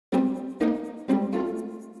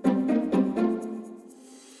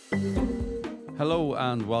Hello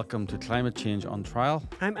and welcome to Climate Change on Trial.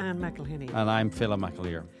 I'm Anne McElhinney. And I'm Philip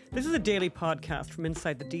McAleer. This is a daily podcast from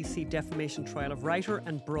inside the DC defamation trial of writer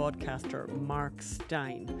and broadcaster Mark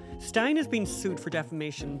Steyn. Steyn has been sued for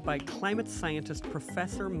defamation by climate scientist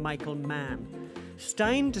Professor Michael Mann.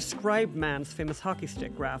 Steyn described Mann's famous hockey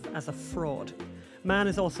stick graph as a fraud. Mann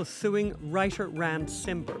is also suing writer Rand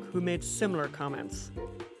Simberg, who made similar comments.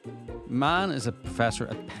 Mann is a professor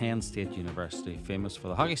at Penn State University, famous for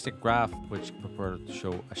the hockey stick graph, which purported to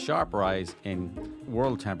show a sharp rise in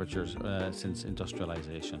world temperatures since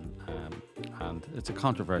industrialization. And it's a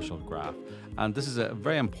controversial graph. And this is a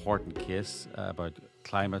very important case about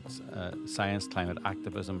climate science, climate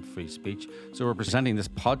activism, free speech. So we're presenting this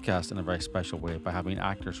podcast in a very special way by having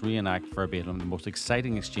actors reenact verbatim the most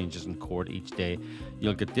exciting exchanges in court each day.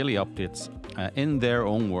 You'll get daily updates in their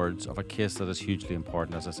own words of a case that is hugely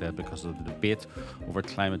important, as I said, because of the debate over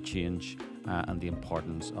climate change and the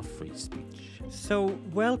importance of free speech. So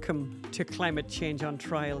welcome to Climate Change on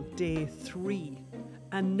Trial, Day 3.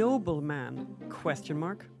 A Nobel Mann, ?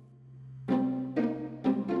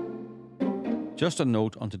 Just a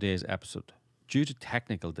note on today's episode. Due to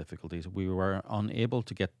technical difficulties, we were unable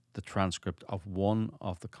to get the transcript of one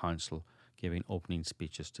of the counsel giving opening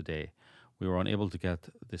speeches today. We were unable to get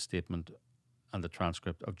the statement and the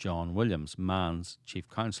transcript of John Williams, Mann's chief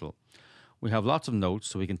counsel. We have lots of notes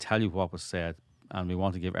so we can tell you what was said, and we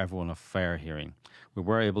want to give everyone a fair hearing. We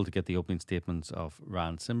were able to get the opening statements of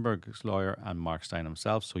Rand Simberg's lawyer and Mark Steyn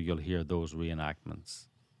himself, so you'll hear those reenactments.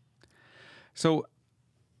 So,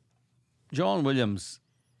 John Williams,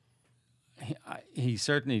 he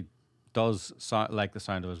certainly does sound like the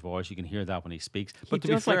sound of his voice. You can hear that when he speaks. But he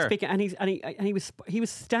to does be fair, like speaking, and he was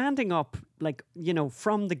standing up, like, you know,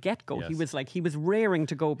 from the get go. Yes. He was raring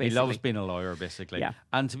to go. Basically, he loves being a lawyer, basically. Yeah.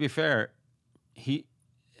 And to be fair,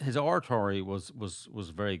 his oratory was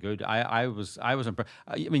very good. I was impressed.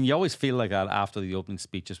 I mean, you always feel like that after the opening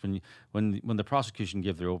speeches when the prosecution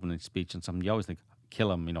give their opening speech and something, you always think, kill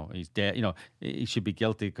him, you know, he's dead, you know, he should be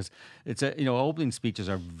guilty, because it's opening speeches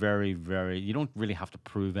are very, very, you don't really have to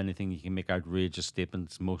prove anything. You can make outrageous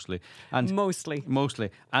statements mostly. And you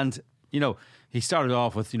know, he started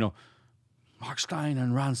off with, you know, Mark Steyn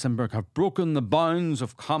and Rand Simberg have broken the bounds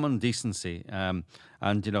of common decency,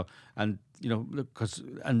 because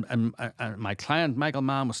my client Michael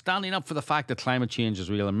Mann was standing up for the fact that climate change is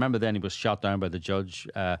real. And remember, then he was shot down by the judge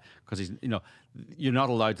because he's, you know, you're not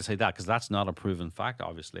allowed to say that because that's not a proven fact,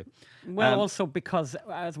 obviously. Well, also because,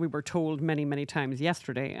 as we were told many, many times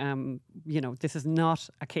yesterday, you know, this is not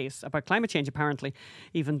a case about climate change, apparently,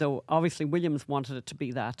 even though obviously Williams wanted it to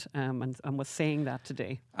be that and was saying that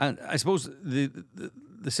today. And I suppose the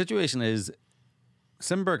situation is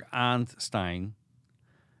Simberg and Steyn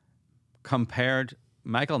compared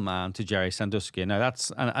Michael Mann to Jerry Sandusky. Now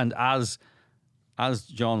that's and as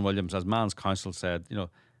John Williams, as Mann's counsel said, you know,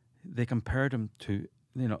 they compared him to,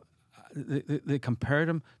 you know, they compared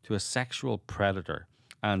him to a sexual predator,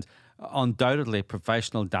 and undoubtedly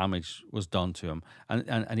professional damage was done to him,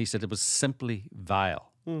 and he said it was simply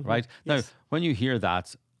vile. Mm-hmm. Right? Yes. Now, when you hear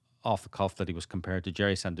that off the cuff, that he was compared to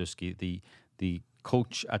Jerry Sandusky, the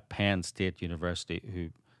coach at Penn State University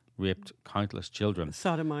who raped countless children,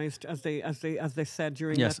 sodomized, as they said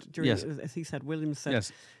during yes, that. Yes. As he said, Williams said.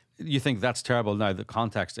 Yes. You think that's terrible. Now the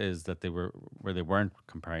context is that they weren't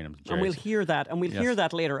comparing him to Jerry. And we'll hear that, hear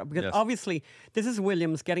that later, because yes. Obviously this is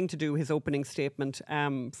Williams getting to do his opening statement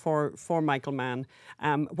for Michael Mann.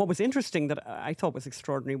 What was interesting that I thought was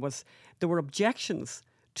extraordinary was there were objections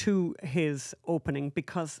to his opening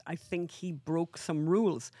because I think he broke some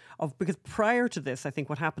rules because prior to this, I think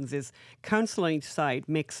what happens is counsel on each side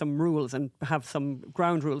make some rules and have some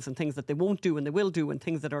ground rules and things that they won't do and they will do and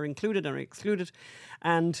things that are included and are excluded.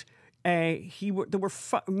 And my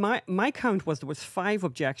count was there was 5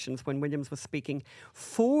 objections when Williams was speaking,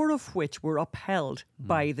 4 of which were upheld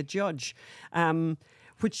by the judge,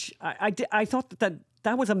 which I thought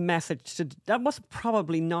that was a message that was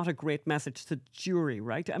probably not a great message to the jury,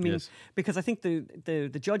 right? I mean, yes. Because I think the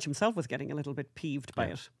judge himself was getting a little bit peeved by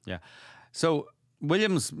it. Yeah. So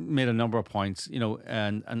Williams made a number of points, you know,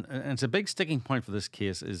 and it's a big sticking point for this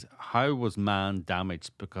case is how was Mann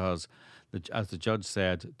damaged? Because as the judge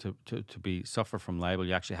said, to suffer from libel,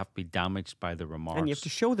 you actually have to be damaged by the remarks. And you have to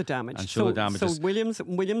show the damage. The damage. So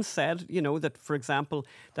Williams said, you know, that, for example,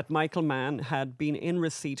 that Michael Mann had been in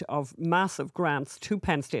receipt of massive grants to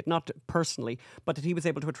Penn State, not personally, but that he was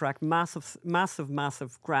able to attract massive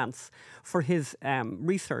grants for his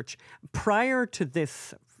research. Prior to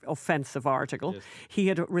this offensive article, yes. He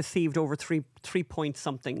had received over $3 point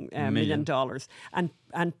something million. And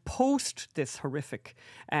And post this horrific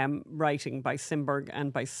writing by Simberg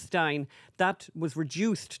and by Steyn, that was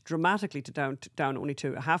reduced dramatically to down only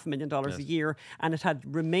to $500,000 a year, and it had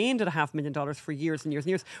remained at $500,000 for years and years and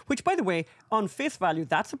years. Which, by the way, on face value,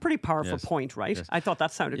 that's a pretty powerful point, right? Yes. I thought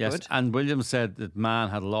that sounded good. And Williams said that Mann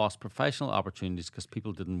had lost professional opportunities because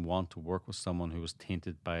people didn't want to work with someone who was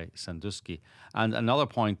tainted by Sandusky. And another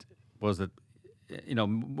point was that,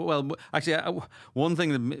 one thing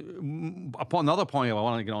that, upon another point, I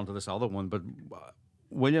want to get on to this other one, but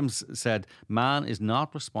Williams said Mann is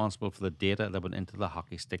not responsible for the data that went into the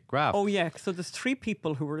hockey stick graph. Oh, yeah. So there's three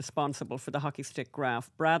people who were responsible for the hockey stick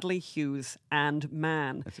graph: Bradley, Hughes, and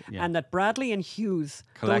Mann. And that Bradley and Hughes,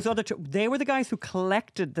 those other two, they were the guys who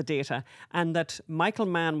collected the data, and that Michael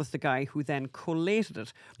Mann was the guy who then collated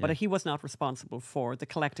it, but he was not responsible for the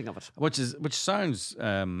collecting of it. Which sounds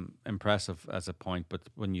impressive as a point, but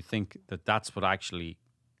when you think that that's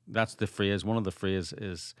the phrase, one of the phrases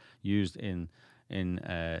is used in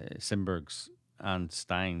Simberg's and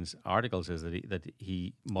Steyn's articles, is that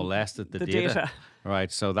he molested the data.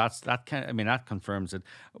 Right? So that confirms it.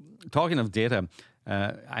 Talking of data,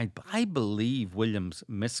 I believe Williams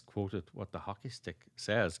misquoted what the hockey stick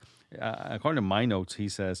says. According to my notes, he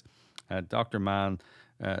says Dr. Mann's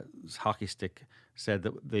hockey stick said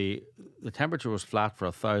that the temperature was flat for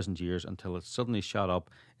 1,000 years until it suddenly shot up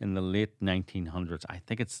in the late 1900s. I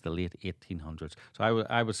think it's the late 1800s. So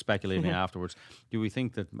I was speculating afterwards. Do we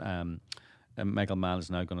think that Michael Mann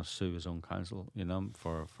is now going to sue his own counsel,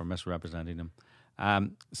 for misrepresenting him? There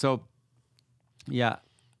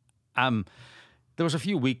was a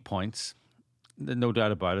few weak points, no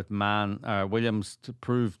doubt about it. Williams, to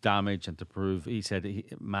prove damage and to prove, he said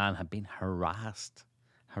Mann had been harassed,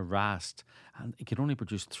 and he could only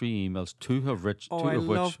produce 3 emails, two of which. I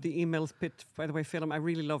love the emails bit, by the way, Phelim. I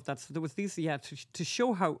really love that. So there was these, to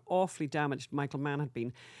show how awfully damaged Michael Mann had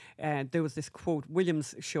been. There was this quote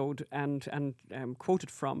Williams showed and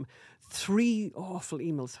quoted from 3 awful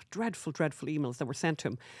emails, dreadful emails that were sent to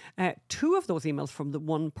him. 2 of those emails from the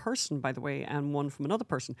one person, by the way, and 1 from another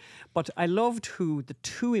person. But I loved who the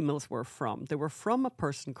 2 emails were from. They were from a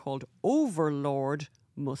person called Overlord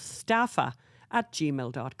Mustafa at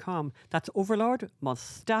gmail.com. That's Overlord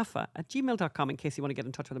Mustafa at gmail.com, in case you want to get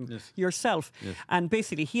in touch with him yourself. Yes. And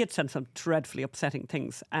basically, he had sent some dreadfully upsetting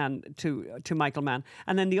things to Michael Mann.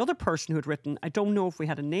 And then the other person who had written, I don't know if we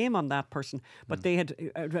had a name on that person, but they had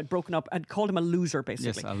broken up and called him a loser,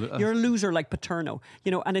 basically. Yes, you're a loser like Paterno.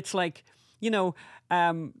 And it's like,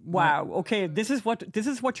 wow. Okay, this is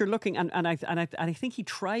what you're looking, and I think he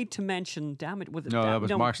tried to mention damage. That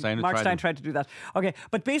was Mark Steyn. Mark Steyn tried to do that. Okay,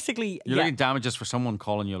 but basically, you're looking at damages for someone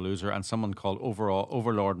calling you a loser and someone called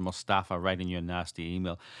Overlord Mustafa writing you a nasty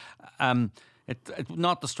email. It's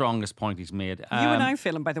not the strongest point he's made. You and I,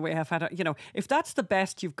 Phelim, by the way, have had if that's the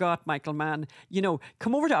best you've got, Michael Mann,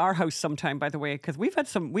 come over to our house sometime, by the way, because we've had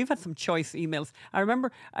some choice emails. I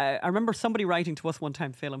remember somebody writing to us one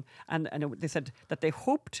time, Phelim, and they said that they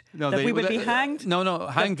hoped we would be hanged.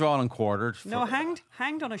 Hanged, drawn and quartered.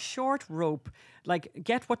 Hanged on a short rope. Like,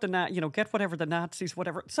 get whatever the Nazis,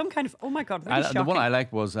 whatever, some kind of, oh my God, really shocking. The one I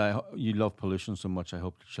liked was, you love pollution so much, I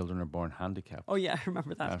hope the children are born handicapped. Oh yeah, I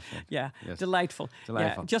remember that. Yeah, yes. Delightful.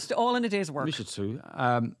 Yeah, just all in a day's work. We should sue.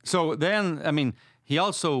 So then, he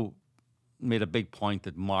also made a big point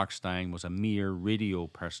that Mark Steyn was a mere radio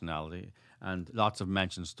personality, and lots of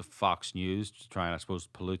mentions to Fox News to try and, I suppose,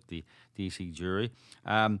 pollute the DC jury.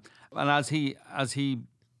 And as he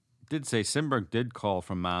did say, Simberg did call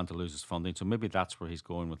for Mann to lose his funding, so maybe that's where he's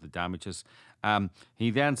going with the damages.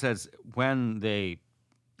 He then says when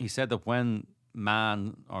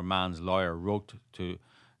Mann or Mann's lawyer wrote to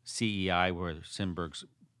CEI, where Simberg's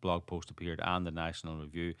blog post appeared, and the National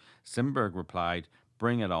Review, Simberg replied,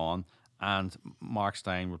 "Bring it on," and Mark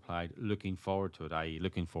Steyn replied, "Looking forward to it," i.e.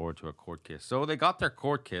 looking forward to a court case. So they got their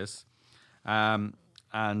court case, and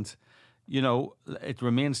it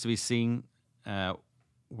remains to be seen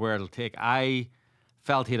where it'll take. I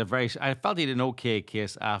felt he had an okay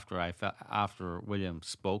case after Williams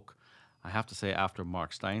spoke. I have to say, after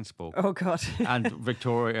Mark Steyn spoke. Oh, God. And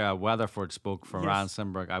Victoria Weatherford spoke for Rand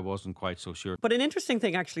Simberg, I wasn't quite so sure. But an interesting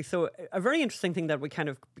thing, actually, a very interesting thing that we kind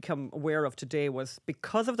of become aware of today was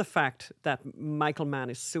because of the fact that Michael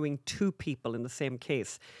Mann is suing 2 people in the same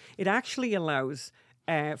case, it actually allows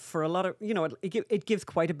for a lot of, it gives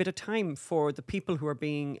quite a bit of time for the people who are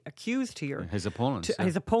being accused here. His opponents.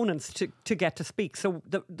 His opponents to get to speak. So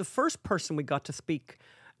the first person we got to speak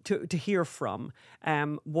to hear from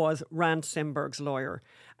was Rand Simberg's lawyer.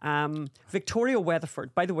 Victoria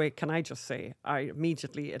Weatherford, by the way, can I just say,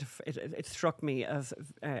 it struck me as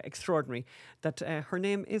extraordinary that her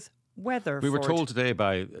name is Weatherford. We were told today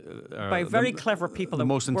by very clever people, the that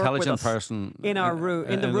most work with intelligent us person in our room,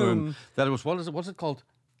 in the room, that it was, what's it called?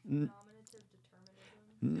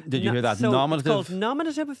 Did you hear that? So Nominative. it's called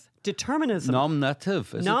nominative determinism.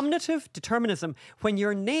 Nominative. Is Nominative determinism. When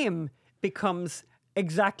your name becomes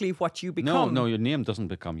exactly what you become. No, your name doesn't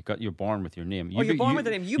become. You're born with your name. You're born with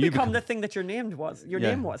the name. You become the thing that your name was.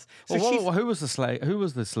 Name was. So who was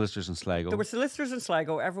the solicitors in Sligo? There were solicitors in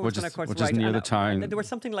Sligo. Everyone was kind of which right. is near the town. There was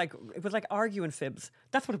something like, it was like arguing fibs.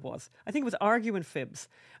 That's what it was. I think it was arguing fibs.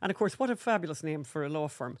 And of course, what a fabulous name for a law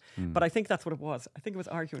firm. But I think that's what it was. I think it was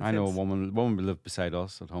arguing fibs. I know a woman who lived beside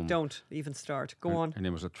us at home. Don't even start. Go on. Her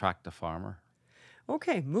name was Attract Farmer.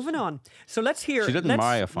 Okay, moving on. So let's hear. She didn't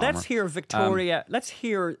marry a farmer. Let's hear Victoria. Let's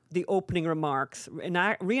hear the opening remarks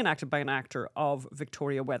reenacted by an actor of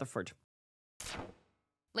Victoria Weatherford.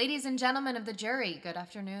 Ladies and gentlemen of the jury, good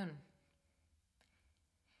afternoon.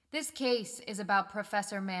 This case is about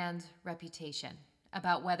Professor Mann's reputation,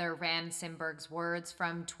 about whether Rand Simberg's words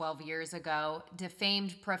from 12 years ago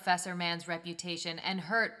defamed Professor Mann's reputation and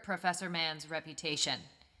hurt Professor Mann's reputation.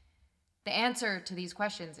 The answer to these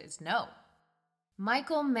questions is no.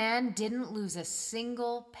 Michael Mann didn't lose a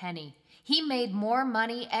single penny. He made more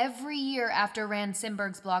money every year after Rand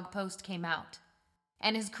Simberg's blog post came out.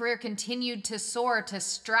 And his career continued to soar to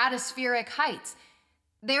stratospheric heights.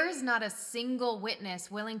 There is not a single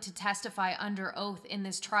witness willing to testify under oath in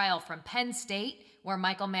this trial from Penn State, where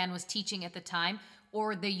Michael Mann was teaching at the time,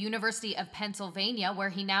 or the University of Pennsylvania, where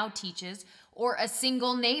he now teaches, or a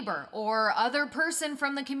single neighbor or other person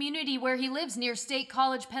from the community where he lives near State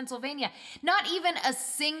College, Pennsylvania. Not even a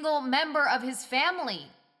single member of his family.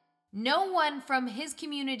 No one from his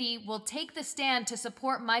community will take the stand to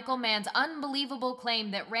support Michael Mann's unbelievable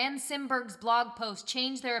claim that Rand Simberg's blog post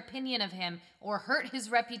changed their opinion of him or hurt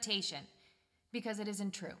his reputation, because it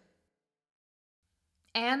isn't true.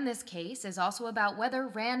 And this case is also about whether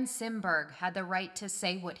Rand Simberg had the right to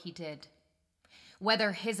say what he did.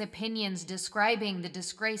 Whether his opinions describing the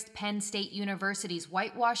disgraced Penn State University's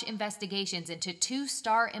whitewash investigations into two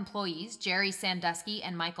star employees, Jerry Sandusky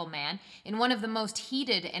and Michael Mann, in one of the most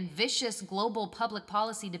heated and vicious global public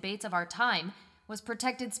policy debates of our time, was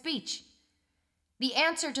protected speech. The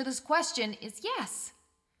answer to this question is yes.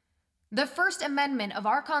 The First Amendment of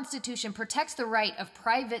our Constitution protects the right of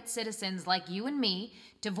private citizens like you and me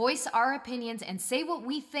to voice our opinions and say what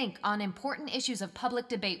we think on important issues of public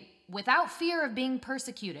debate without fear of being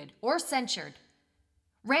persecuted or censured.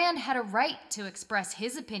 Rand had a right to express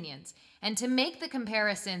his opinions and to make the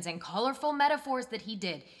comparisons and colorful metaphors that he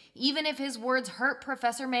did, even if his words hurt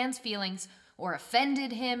Professor Mann's feelings or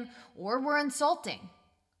offended him or were insulting.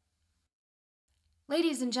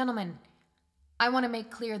 Ladies and gentlemen, I want to make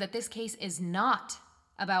clear that this case is not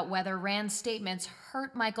about whether Rand's statements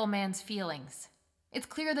hurt Michael Mann's feelings. It's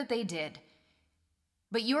clear that they did.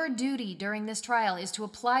 But your duty during this trial is to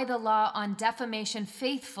apply the law on defamation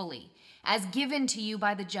faithfully, as given to you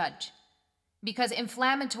by the judge, because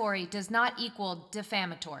inflammatory does not equal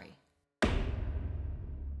defamatory.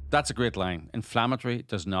 That's a great line. Inflammatory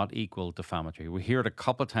does not equal defamatory. We hear it a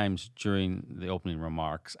couple of times during the opening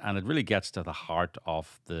remarks, and it really gets to the heart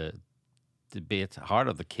of the debate, heart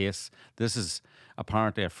of the case. This is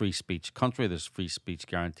apparently a free speech country. There's free speech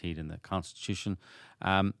guaranteed in the Constitution.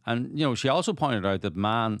 And, she also pointed out that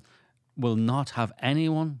Mann will not have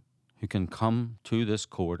anyone who can come to this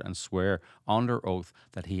court and swear under oath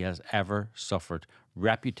that he has ever suffered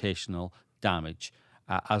reputational damage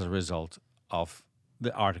as a result of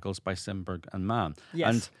the articles by Simberg and Mann.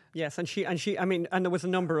 Yes, and there was a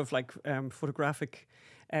number of photographic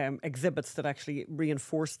exhibits that actually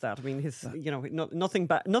reinforced that. I mean, nothing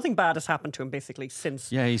bad has happened to him basically since.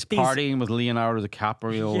 Yeah, he's partying with Leonardo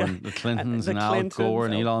DiCaprio and the Clintons and Al Gore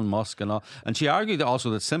and Elon Musk and all. And she argued also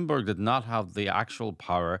that Simberg did not have the actual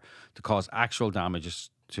power to cause actual damages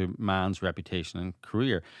to Mann's reputation and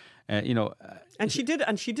career. And she did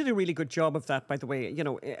a really good job of that, by the way,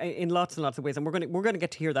 in lots and lots of ways, and we're going to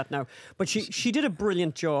get to hear that now. But she did a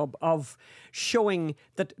brilliant job of showing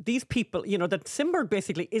that these people, that Simberg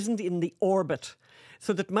basically isn't in the orbit.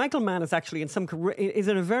 So that Michael Mann is actually is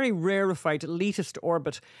in a very rarefied elitist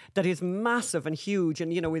orbit that is massive and huge,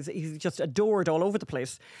 and he's just adored all over the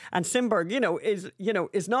place. And Simberg,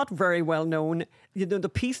 is not very well known. The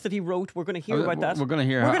piece that he wrote, we're going to hear about that. We're going to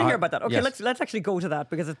hear about that. Okay, yes. Let's actually go to that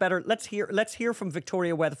because it's better. Let's hear from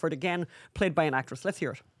Victoria Weatherford, again played by an actress. Let's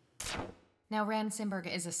hear it. Now, Rand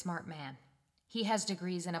Simberg is a smart man. He has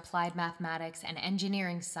degrees in applied mathematics and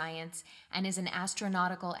engineering science and is an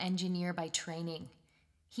astronautical engineer by training.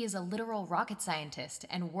 He is a literal rocket scientist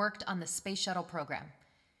and worked on the space shuttle program.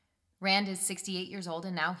 Rand is 68 years old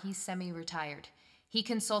and now he's semi-retired. He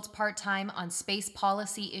consults part-time on space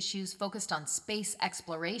policy issues focused on space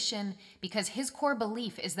exploration because his core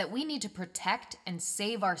belief is that we need to protect and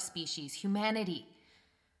save our species, humanity,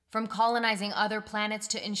 from colonizing other planets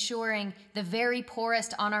to ensuring the very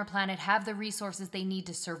poorest on our planet have the resources they need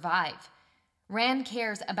to survive. Rand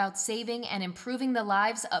cares about saving and improving the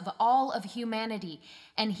lives of all of humanity,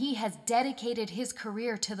 and he has dedicated his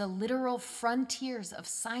career to the literal frontiers of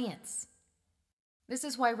science. This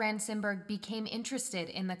is why Rand Simberg became interested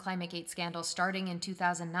in the ClimateGate scandal starting in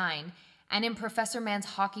 2009 and in Professor Mann's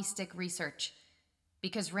hockey stick research.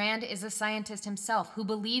 Because Rand is a scientist himself who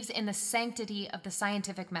believes in the sanctity of the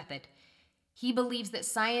scientific method. He believes that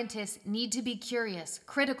scientists need to be curious,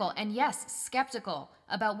 critical, and yes, skeptical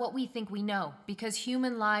about what we think we know because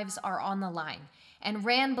human lives are on the line. And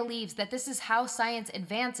Rand believes that this is how science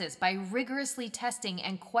advances, by rigorously testing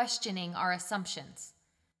and questioning our assumptions.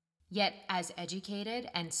 Yet, as educated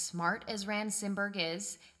and smart as Rand Simberg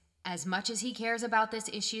is, as much as he cares about this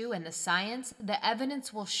issue and the science, the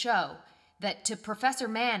evidence will show that to Professor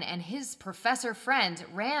Mann and his professor friends,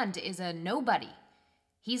 Rand is a nobody.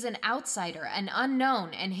 He's an outsider, an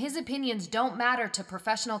unknown, and his opinions don't matter to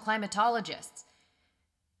professional climatologists.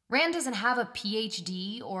 Rand doesn't have a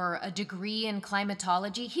PhD or a degree in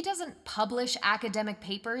climatology. He doesn't publish academic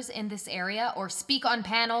papers in this area or speak on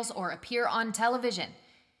panels or appear on television.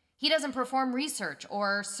 He doesn't perform research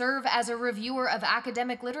or serve as a reviewer of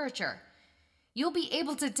academic literature. You'll be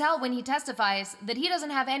able to tell when he testifies that he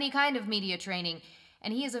doesn't have any kind of media training,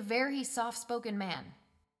 and he is a very soft-spoken man.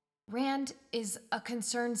 Rand is a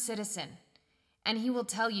concerned citizen, and he will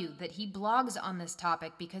tell you that he blogs on this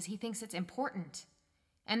topic because he thinks it's important.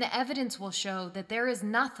 And the evidence will show that there is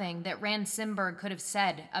nothing that Rand Simberg could have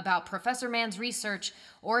said about Professor Mann's research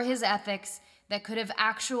or his ethics that could have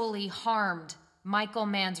actually harmed Michael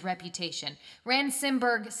Mann's reputation. Rand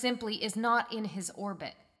Simberg simply is not in his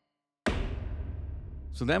orbit.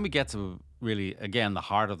 So then we get to really, again, the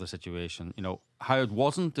heart of the situation, how it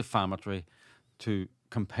wasn't defamatory to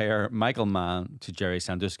compare Michael Mann to Jerry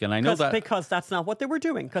Sandusky. And I know that... Because that's not what they were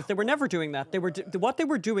doing, because they were never doing that. What they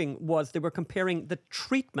were doing was they were comparing the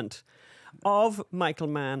treatment of Michael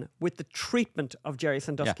Mann with the treatment of Jerry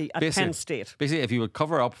Sandusky at Penn State. Basically, if you would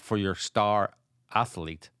cover up for your star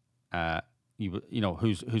athlete,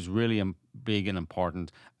 who's really big and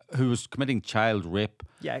important, who was committing child rape.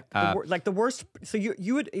 Yeah, the worst. So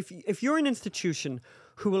you would, if you're an institution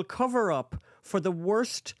who will cover up for the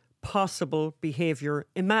worst possible behavior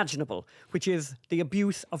imaginable, which is the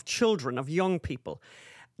abuse of children, of young people,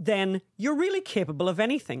 then you're really capable of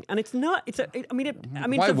anything. And it's not.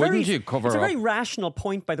 Why wouldn't you cover up? It's a very rational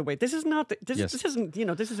point, by the way. This is not. This isn't.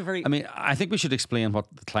 This is a very. I think we should explain what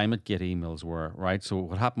the ClimateGate emails were, right? So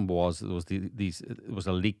what happened was it was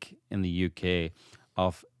a leak in the UK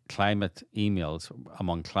of climate emails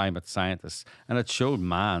among climate scientists, and it showed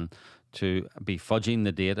Mann to be fudging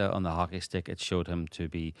the data on the hockey stick. It showed him to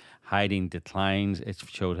be hiding declines. It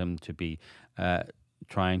showed him to be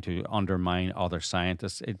trying to undermine other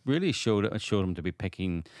scientists. It really showed him to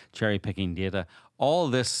be cherry picking data, all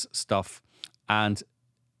this stuff. And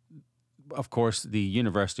of course, the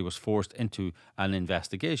university was forced into an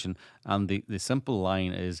investigation. And the simple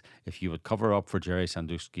line is, if you would cover up for Jerry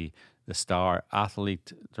Sandusky, the star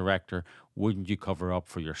athlete director, wouldn't you cover up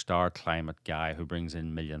for your star climate guy who brings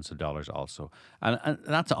in millions of dollars also? And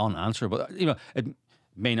that's unanswerable. It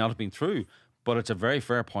may not have been true, but it's a very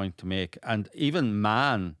fair point to make. And even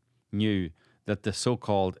Mann knew that the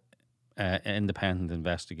so-called independent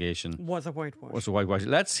investigation was a whitewash.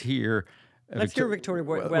 Let's hear Victoria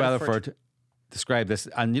Weatherford describe this.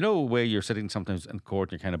 And where you're sitting sometimes in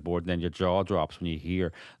court and you're kind of bored, and then your jaw drops when you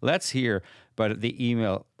hear. Let's hear about the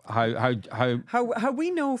email. How we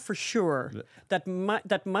know for sure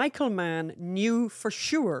that Michael Mann knew for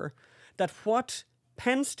sure that what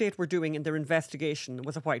Penn State were doing in their investigation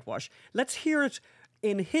was a whitewash. Let's hear it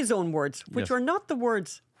in his own words, which are not the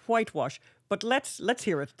words whitewash, but let's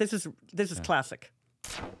hear it. This is classic.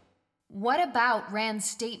 What about Rand's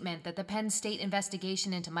statement that the Penn State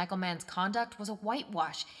investigation into Michael Mann's conduct was a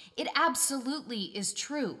whitewash? It absolutely is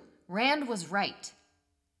true. Rand was right.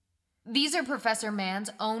 These are Professor Mann's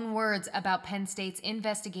own words about Penn State's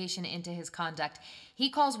investigation into his conduct. He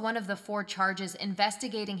calls one of the 4 charges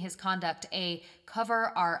investigating his conduct a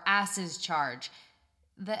cover our asses charge.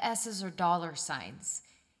 The S's are dollar signs.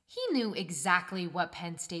 He knew exactly what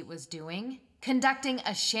Penn State was doing, conducting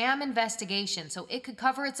a sham investigation so it could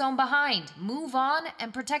cover its own behind, move on,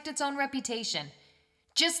 and protect its own reputation.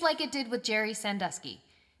 Just like it did with Jerry Sandusky.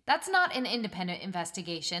 That's not an independent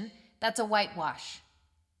investigation. That's a whitewash.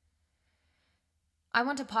 I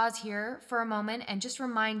want to pause here for a moment and just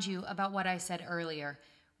remind you about what I said earlier.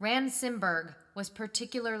 Rand Simberg was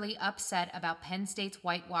particularly upset about Penn State's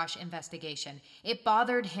whitewash investigation. It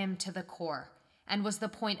bothered him to the core and was the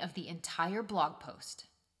point of the entire blog post.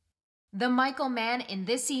 The Michael Mann in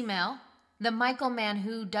this email, the Michael Mann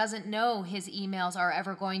who doesn't know his emails are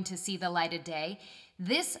ever going to see the light of day,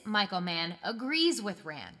 this Michael Mann agrees with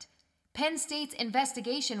Rand. Penn State's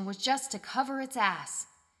investigation was just to cover its ass.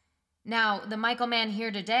 Now, the Michael Mann here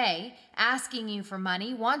today, asking you for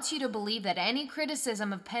money, wants you to believe that any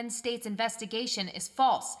criticism of Penn State's investigation is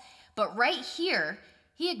false. But right here,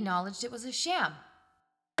 he acknowledged it was a sham.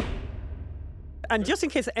 And just in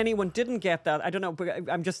case anyone didn't get that, I don't know,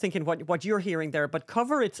 but I'm just thinking what you're hearing there, but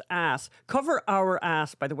cover its ass. Cover our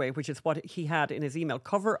ass, by the way, which is what he had in his email.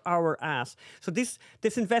 Cover our ass. So this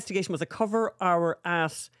investigation was a cover our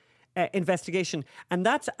ass investigation. And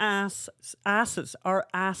that's asses, our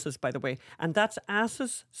asses, by the way. And that's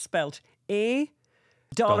asses spelt $,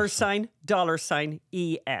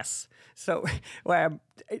 $ES. So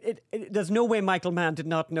there's no way Michael Mann did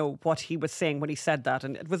not know what he was saying when he said that.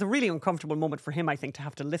 And it was a really uncomfortable moment for him, I think, to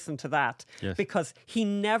have to listen to that. Yes. Because he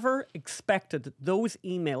never expected those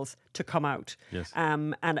emails to come out. Yes.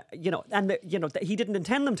 He didn't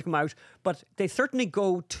intend them to come out, but they certainly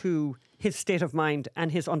go to his state of mind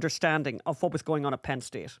and his understanding of what was going on at Penn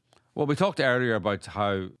State. Well, we talked earlier about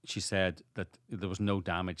how she said that there was no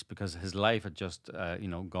damage because his life had just,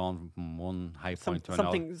 gone from one high point to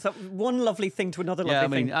another. One lovely thing to another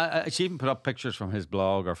lovely thing. She even put up pictures from his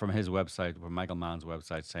blog or from his website, from Michael Mann's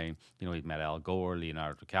website, saying, he'd met Al Gore,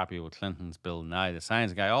 Leonardo DiCaprio, Clinton's Bill Nye, the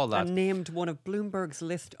science guy, all that. And named one of Bloomberg's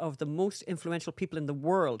list of the most influential people in the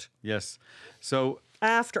world. Yes. So...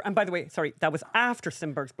 and by the way, sorry, that was after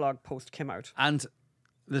Simberg's blog post came out. And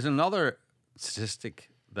there's another statistic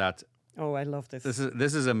that... Oh, I love this.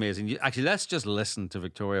 This is amazing. Actually, let's just listen to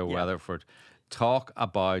Victoria Weatherford talk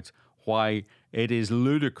about why it is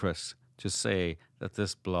ludicrous to say that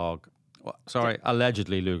this blog...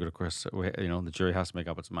 allegedly ludicrous. The jury has to make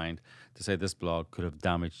up its mind to say this blog could have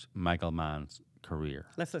damaged Michael Mann's career.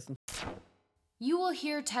 Let's listen. You will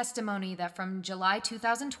hear testimony that from July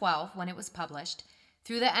 2012, when it was published,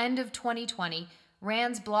 through the end of 2020,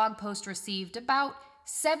 Rand's blog post received about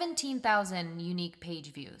 17,000 unique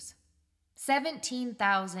page views.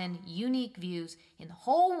 17,000 unique views in the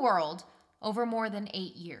whole world over more than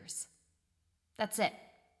 8 years. That's it.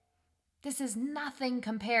 This is nothing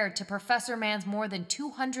compared to Professor Mann's more than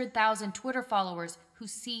 200,000 Twitter followers who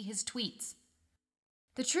see his tweets.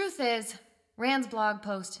 The truth is, Rand's blog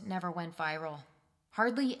post never went viral.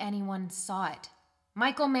 Hardly anyone saw it.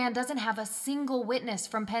 Michael Mann doesn't have a single witness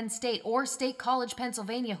from Penn State or State College,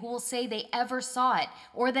 Pennsylvania who will say they ever saw it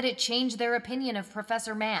or that it changed their opinion of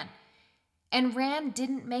Professor Mann. And Rand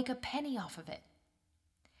didn't make a penny off of it.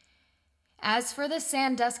 As for the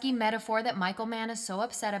Sandusky metaphor that Michael Mann is so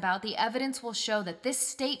upset about, the evidence will show that this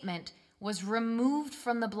statement was removed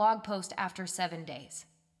from the blog post after 7 days.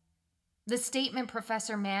 The statement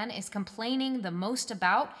Professor Mann is complaining the most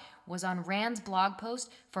about was on Rand's blog post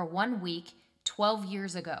for 1 week, 12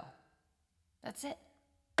 years ago. That's it.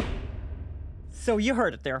 So you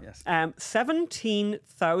heard it there. Yes.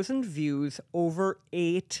 17,000 views over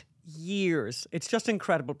 8 years. It's just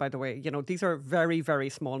incredible, by the way. These are very, very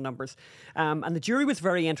small numbers. And the jury was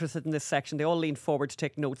very interested in this section. They all leaned forward to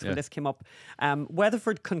take notes when this came up.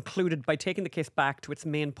 Weatherford concluded by taking the case back to its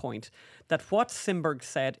main point that what Simberg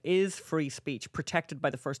said is free speech protected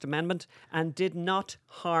by the First Amendment and did not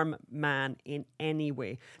harm Mann in any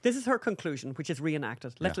way. This is her conclusion, which is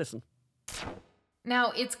reenacted. Let's listen.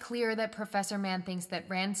 Now, it's clear that Professor Mann thinks that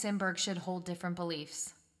Rand Simberg should hold different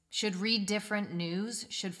beliefs, should read different news,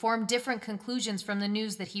 should form different conclusions from the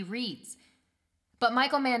news that he reads. But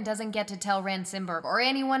Michael Mann doesn't get to tell Rand Simberg or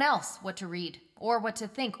anyone else what to read, or what to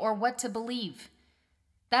think, or what to believe.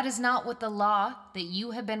 That is not what the law that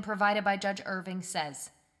you have been provided by Judge Irving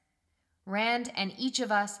says. Rand and each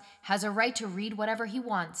of us has a right to read whatever he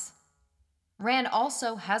wants. Rand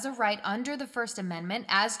also has a right under the First Amendment,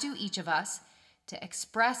 as do each of us, to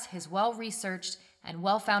express his well-researched and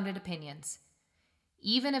well-founded opinions,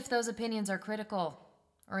 even if those opinions are critical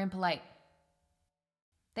or impolite.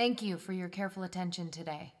 Thank you for your careful attention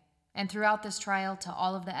today, and throughout this trial to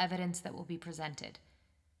all of the evidence that will be presented.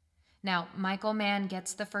 Now, Michael Mann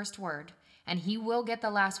gets the first word, and he will get the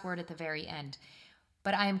last word at the very end.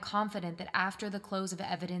 But I am confident that after the close of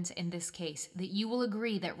evidence in this case, that you will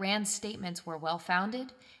agree that Rand's statements were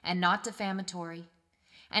well-founded and not defamatory,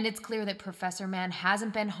 and it's clear that Professor Mann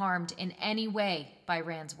hasn't been harmed in any way by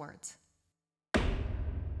Rand's words.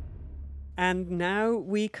 And now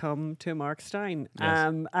we come to Mark Steyn.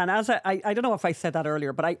 Yes. And as I don't know if I said that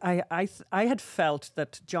earlier, but I had felt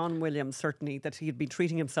that John Williams, certainly, that he had been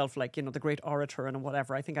treating himself like, the great orator and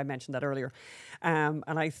whatever. I think I mentioned that earlier. And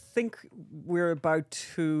I think we're about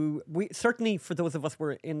to, certainly for those of us who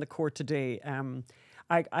were in the court today,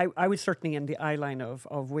 I was certainly in the eye line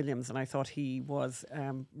of Williams, and I thought he was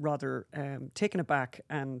rather taken aback,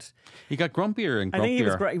 and He got grumpier and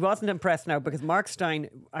grumpier. I think he wasn't impressed now, because Mark Steyn,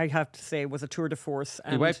 I have to say, was a tour de force.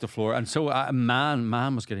 He wiped the floor, and so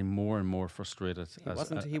Mann was getting more and more frustrated.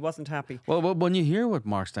 He wasn't happy. Well, when you hear what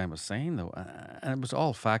Mark Steyn was saying, though, and it was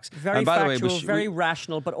all facts. Very and by factual, the way, very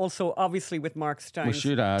rational, but also obviously with Mark Steyn's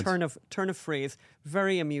should add- turn of phrase,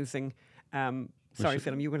 very amusing. Sorry,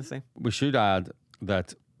 Philip, you were going to say? we should add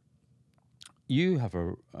that you have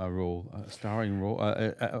a role, a starring role,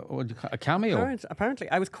 a cameo. Apparently,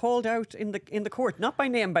 I was called out in the court, not by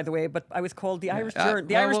name, by the way, but I was called the Irish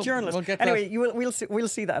journalist. we'll get anyway, we'll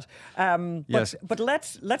see that. Yes. But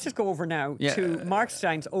let's just go over now to Mark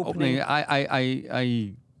Steyn's opening.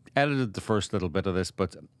 I edited the first little bit of this,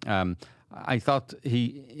 but I thought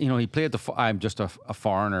he played the I'm just a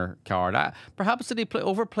foreigner card. Perhaps did he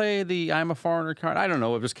overplay the I'm a foreigner card? I don't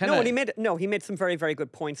know. It was kind of he made some very, very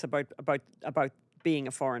good points about being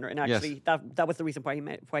a foreigner, and actually that was the reason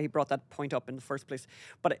why he brought that point up in the first place.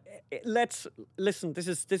 But let's listen. This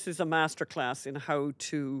is a masterclass in how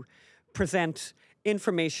to present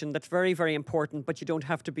information that's very, very important, but you don't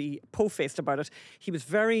have to be po-faced about it. He was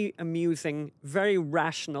very amusing, very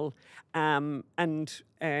rational, and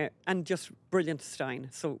just brilliant, Steyn.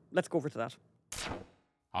 So let's go over to that.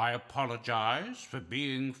 I apologize for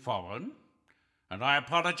being foreign, and I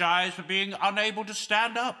apologize for being unable to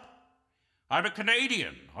stand up. I'm a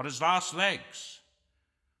Canadian on his last legs.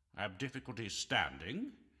 I have difficulty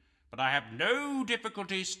standing, but I have no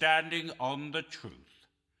difficulty standing on the truth.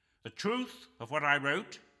 The truth of what I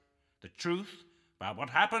wrote, the truth about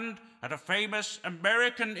what happened at a famous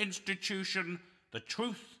American institution, the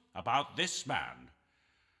truth about this man.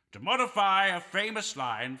 To modify a famous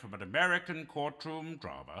line from an American courtroom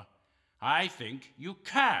drama, I think you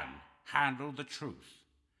can handle the truth.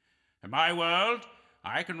 In my world,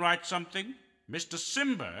 I can write something, Mr.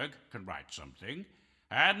 Simberg can write something,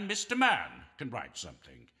 and Mr. Mann can write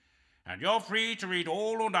something. And you're free to read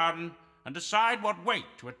all or none and decide what weight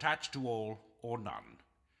to attach to all or none.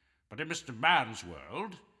 But in Mr. Mann's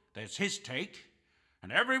world, there's his take,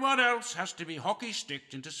 and everyone else has to be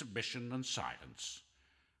hockey-sticked into submission and silence.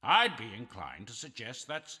 I'd be inclined to suggest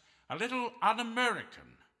that's a little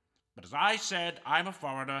un-American. But as I said, I'm a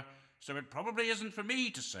foreigner, so it probably isn't for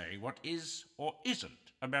me to say what is or isn't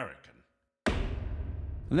American.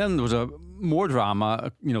 And then there was more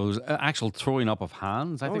drama. There was an actual throwing up of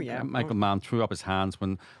hands. I think Michael Mann threw up his hands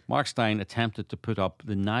when Mark Steyn attempted to put up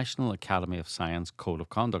the National Academy of Science Code of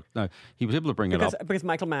Conduct. Now, he was able to bring it up. Because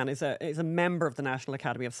Michael Mann is a member of the National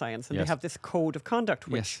Academy of Science, and they have this code of conduct,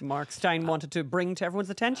 which Mark Steyn wanted to bring to everyone's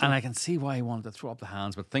attention. And I can see why he wanted to throw up the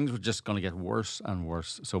hands, but things were just going to get worse and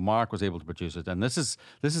worse. So Mark was able to produce it. And this is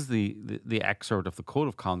the excerpt of the Code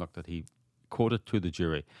of Conduct that he quoted to the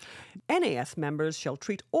jury. NAS members shall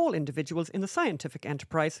treat all individuals in the scientific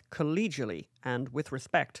enterprise collegially and with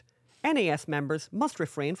respect. NAS members must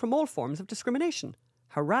refrain from all forms of discrimination,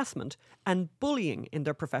 harassment, and bullying in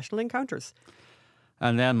their professional encounters.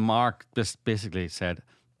 And then Mark just basically said,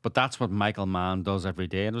 but that's what Michael Mann does every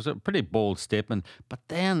day. And it was a pretty bold statement. But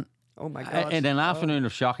then, oh my God. in an afternoon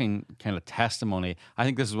of shocking kind of testimony, I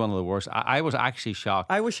think this is one of the worst. I was actually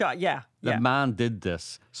shocked. I was shocked, yeah. The man did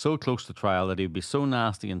this so close to trial that he'd be so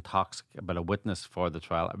nasty and toxic about a witness for the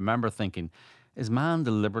trial. I remember thinking, is Mann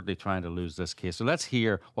deliberately trying to lose this case? So let's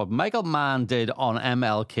hear what Michael Mann did on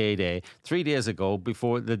MLK Day 3 days ago,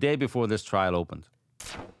 the day before this trial opened.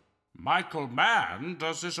 Michael Mann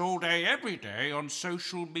does this all day, every day on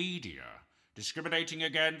social media, discriminating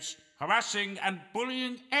against, harassing and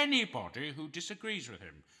bullying anybody who disagrees with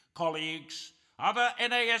him. Colleagues, other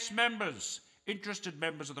NAS members, interested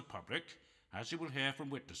members of the public, as you will hear from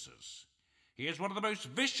witnesses. He is one of the most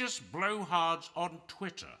vicious blowhards on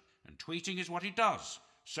Twitter, and tweeting is what he does,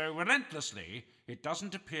 so relentlessly it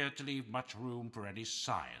doesn't appear to leave much room for any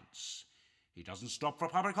science. He doesn't stop for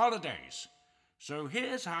public holidays. So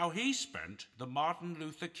here's how he spent the Martin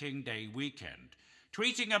Luther King Day weekend,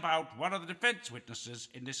 tweeting about one of the defense witnesses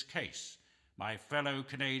in this case, my fellow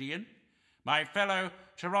Canadian, my fellow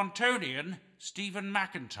Torontonian, Stephen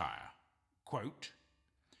McIntyre. Quote,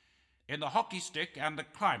 in the hockey stick and the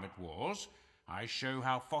climate wars, I show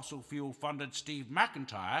how fossil fuel-funded Steve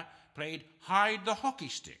McIntyre played hide the hockey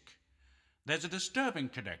stick. There's a disturbing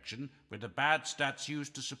connection with the bad stats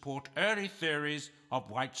used to support early theories of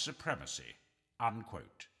white supremacy,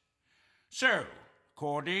 unquote. So,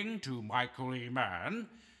 according to Michael Mann,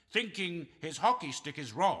 thinking his hockey stick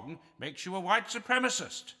is wrong makes you a white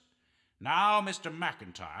supremacist. Now, Mr.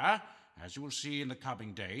 McIntyre, as you will see in the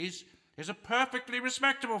coming days, is a perfectly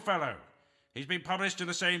respectable fellow. He's been published in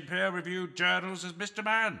the same peer-reviewed journals as Mr.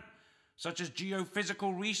 Mann, such as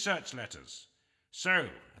geophysical research letters. So,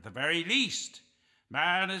 at the very least,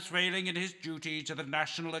 Mann is failing in his duty to the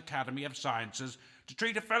National Academy of Sciences to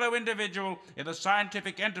treat a fellow individual in the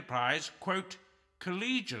scientific enterprise, quote,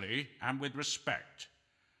 collegially and with respect.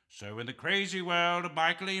 So in the crazy world of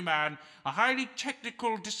Michael E. Mann, a highly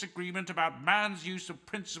technical disagreement about Mann's use of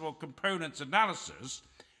principal components analysis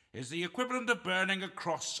is the equivalent of burning a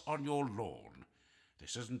cross on your lawn.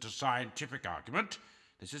 This isn't a scientific argument.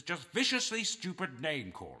 This is just viciously stupid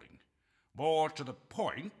name-calling. More to the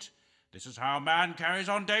point, this is how Mann carries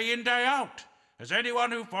on day in, day out, as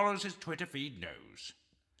anyone who follows his Twitter feed knows.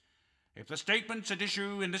 If the statements at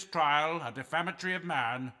issue in this trial are defamatory of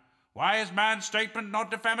Mann, why is Mann's statement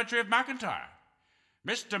not defamatory of McIntyre?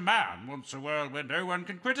 Mr. Mann wants a world where no one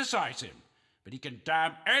can criticize him, but he can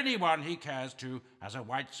damn anyone he cares to as a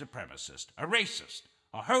white supremacist, a racist,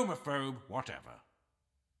 a homophobe, whatever.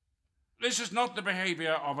 This is not the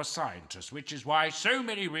behavior of a scientist, which is why so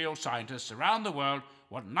many real scientists around the world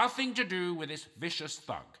want nothing to do with this vicious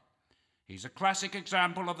thug. He's a classic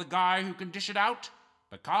example of the guy who can dish it out,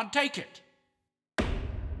 but can't take it.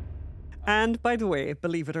 And by the way,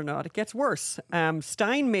 believe it or not, it gets worse.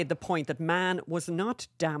 Steyn made the point that Mann was not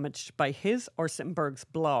damaged by his or Simberg's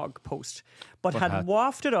blog post, but had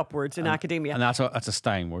wafted upwards in academia. And that's a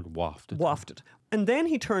Steyn word, wafted. Wafted. And then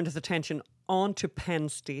he turned his attention onto Penn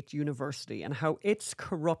State University and how its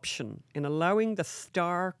corruption in allowing the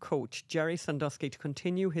star coach Jerry Sandusky to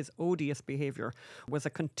continue his odious behaviour was a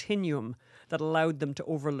continuum that allowed them to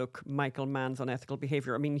overlook Michael Mann's unethical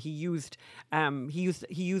behaviour. I mean, he used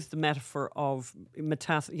the metaphor of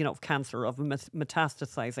cancer, of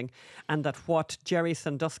metastasizing, and that what Jerry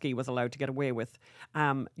Sandusky was allowed to get away with,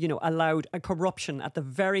 allowed a corruption at the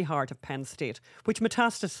very heart of Penn State, which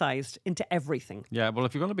metastasized into everything. Yeah, well,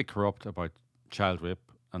 if you're going to be corrupt about child rape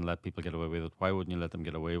and let people get away with it, why wouldn't you let them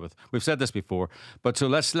get away with it? We've said this before, but so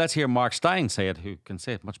let's hear Mark Steyn say it, who can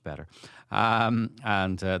say it much better.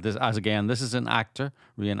 This is an actor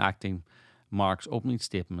reenacting Mark's opening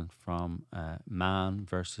statement from Mann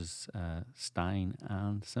versus Steyn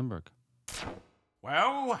and Simberg.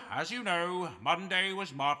 Well, as you know, Monday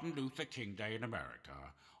was Martin Luther King Day in America,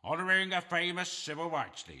 honouring a famous civil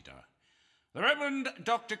rights leader. The Reverend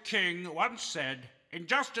Dr. King once said,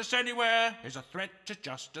 "Injustice anywhere is a threat to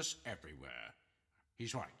justice everywhere."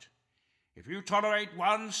 He's right. If you tolerate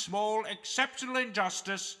one small, exceptional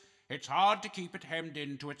injustice, it's hard to keep it hemmed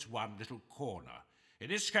into its one little corner. In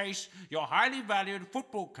this case, your highly valued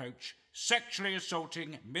football coach sexually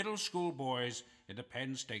assaulting middle school boys in the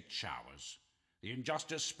Penn State showers. The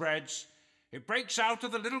injustice spreads. It breaks out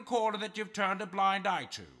of the little corner that you've turned a blind eye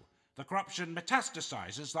to. The corruption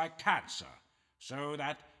metastasizes like cancer, so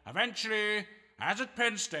that eventually, as at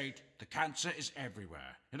Penn State, the cancer is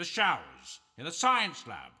everywhere. In the showers, in the science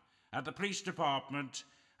lab, at the police department,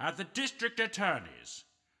 at the district attorneys.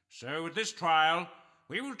 So with this trial,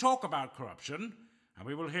 we will talk about corruption, and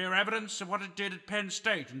we will hear evidence of what it did at Penn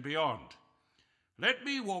State and beyond. Let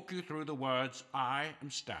me walk you through the words I am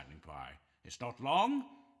standing by. It's not long,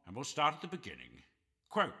 and we'll start at the beginning.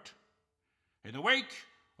 Quote, "In the wake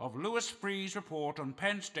of Louis Freeh's report on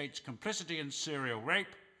Penn State's complicity in serial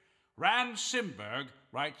rape, Rand Simberg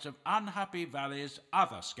writes of Unhappy Valley's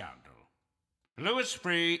other scandal. Louis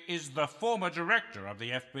Freeh is the former director of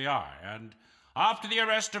the FBI, and after the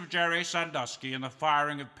arrest of Jerry Sandusky and the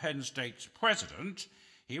firing of Penn State's president,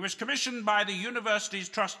 he was commissioned by the university's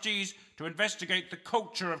trustees to investigate the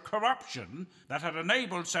culture of corruption that had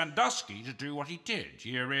enabled Sandusky to do what he did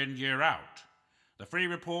year in, year out. The Freeh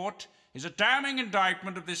report is a damning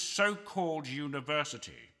indictment of this so-called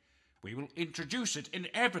university. We will introduce it in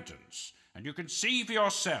evidence, and you can see for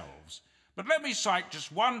yourselves. But let me cite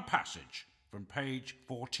just one passage from page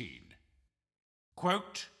 14.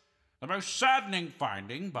 Quote, "The most saddening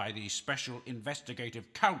finding by the Special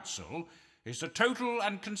Investigative Counsel is the total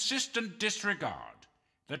and consistent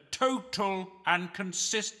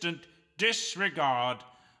disregard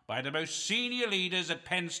by the most senior leaders at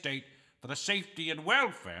Penn State for the safety and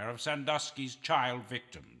welfare of Sandusky's child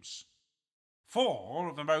victims. 4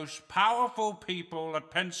 of the most powerful people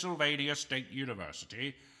at Pennsylvania State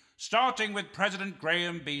University, starting with President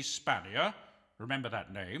Graham B. Spanier, remember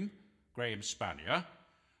that name, Graham Spanier,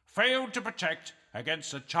 failed to protect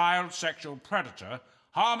against a child sexual predator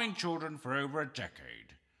harming children for over a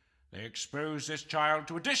decade. They exposed this child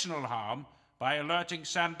to additional harm by alerting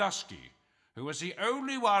Sandusky, who was the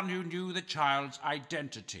only one who knew the child's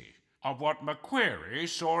identity, of what McQuarrie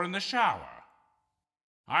saw in the shower.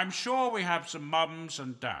 I'm sure we have some mums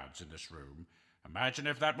and dads in this room. Imagine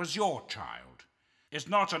if that was your child. It's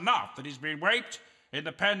not enough that he's been raped in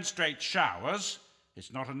the Penn State showers.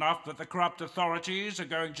 It's not enough that the corrupt authorities are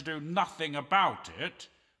going to do nothing about it.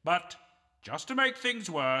 But, just to make things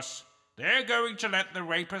worse, they're going to let the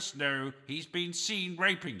rapist know he's been seen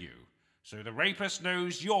raping you. So the rapist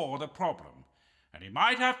knows you're the problem. And he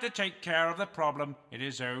might have to take care of the problem in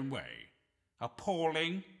his own way.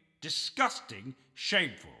 Appalling, disgusting,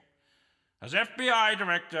 shameful. As FBI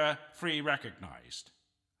Director Free recognized.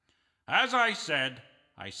 As I said,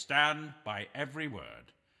 I stand by every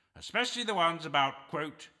word, especially the ones about,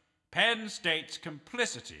 quote, Penn State's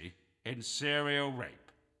complicity in serial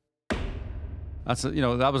rape.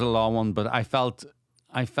 That was a long one, but I felt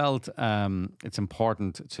it's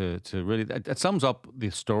important to really. It sums up the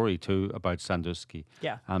story too about Sandusky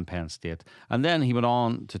and Penn State. And then he went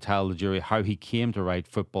on to tell the jury how he came to write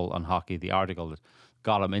Football and Hockey, the article that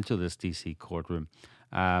got him into this DC courtroom.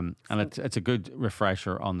 And it's a good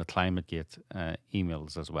refresher on the ClimateGate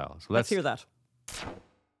emails as well. So let's hear that.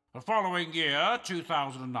 The following year,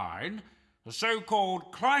 2009, the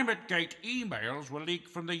so-called ClimateGate emails were leaked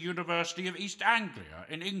from the University of East Anglia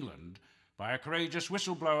in England by a courageous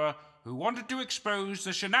whistleblower who wanted to expose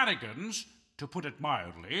the shenanigans, to put it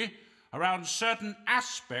mildly, around certain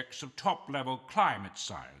aspects of top-level climate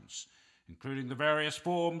science, including the various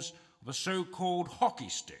forms of the so-called hockey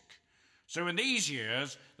stick. So in these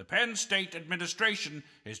years, the Penn State administration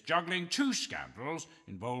is juggling two scandals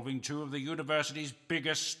involving two of the university's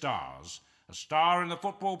biggest stars, a star in the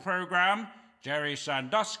football program, Jerry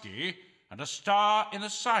Sandusky, and a star in the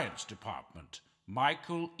science department,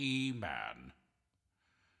 Michael Mann.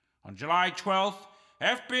 On July 12th,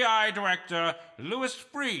 FBI Director Louis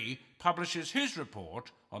Freeh publishes his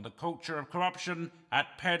report on the culture of corruption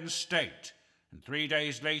at Penn State. And 3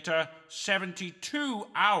 days later, 72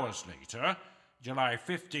 hours later, July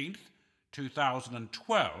 15th,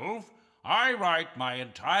 2012, I write my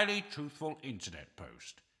entirely truthful internet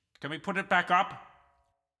post. Can we put it back up?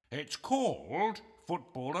 It's called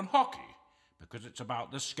Football and Hockey because it's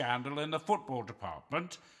about the scandal in the football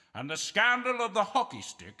department and the scandal of the hockey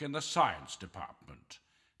stick in the science department.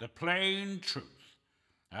 The plain truth.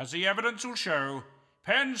 As the evidence will show,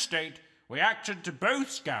 Penn State reacted to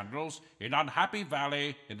both scandals in Unhappy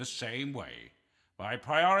Valley in the same way, by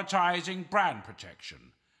prioritizing brand protection,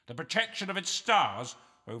 the protection of its stars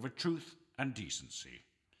over truth and decency.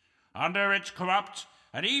 Under its corrupt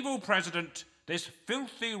and evil president, this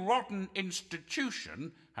filthy, rotten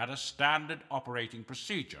institution had a standard operating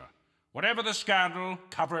procedure. Whatever the scandal,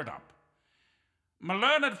 cover it up. My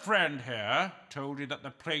learned friend here told you that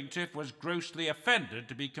the plaintiff was grossly offended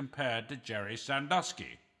to be compared to Jerry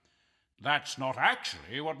Sandusky. That's not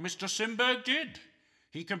actually what Mr. Simberg did.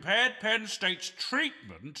 He compared Penn State's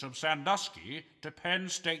treatment of Sandusky to Penn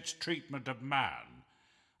State's treatment of Mann.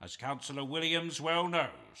 As Councillor Williams well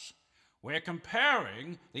knows, we're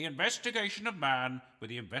comparing the investigation of Mann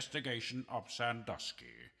with the investigation of Sandusky,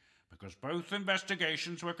 because both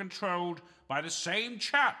investigations were controlled by the same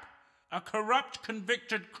chap, a corrupt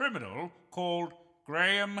convicted criminal called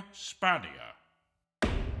Graham Spanier.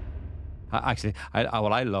 Actually,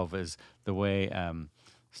 what I love is the way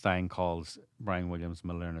Steyn calls Brian Williams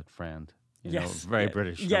my learned friend. You know, very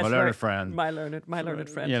British. Yes, my learned friend. My learned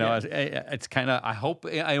friend. You know, it's kind of. I hope.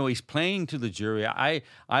 I know he's playing to the jury. I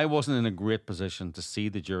wasn't in a great position to see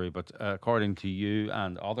the jury, but according to you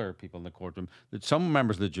and other people in the courtroom, that some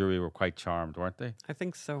members of the jury were quite charmed, weren't they? I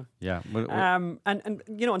think so. Yeah. And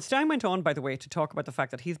you know, and Steyn went on, by the way, to talk about the fact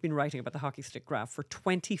that he's been writing about the hockey stick graph for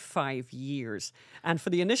 25 years, and for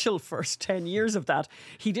the initial first 10 years of that,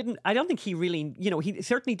 he didn't. I don't think he really. You know, he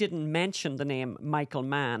certainly didn't mention the name Michael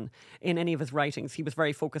Mann in any of his writings. He was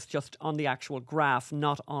very focused just on the actual graph,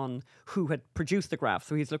 not on who had produced the graph.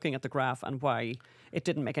 So he's looking at the graph and why it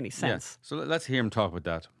didn't make any sense. Yeah. So let's hear him talk about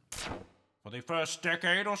that. For the first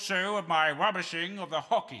decade or so of my rubbishing of the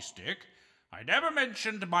hockey stick, I never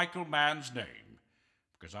mentioned Michael Mann's name,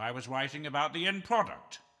 because I was writing about the end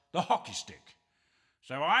product, the hockey stick.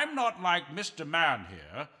 So I'm not like Mr. Mann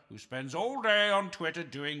here, who spends all day on Twitter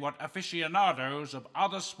doing what aficionados of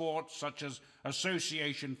other sports such as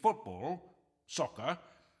association football, soccer,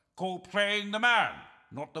 call playing the man,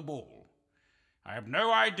 not the ball. I have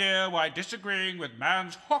no idea why disagreeing with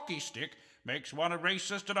Mann's hockey stick makes one a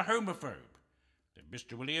racist and a homophobe. If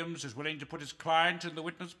Mr. Williams is willing to put his client in the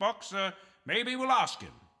witness box, maybe we'll ask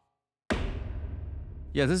him.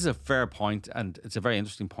 Yeah, this is a fair point, and it's a very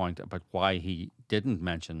interesting point about why he didn't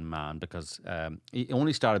mention Mann, because he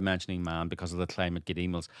only started mentioning Mann because of the ClimateGate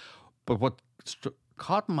emails. But what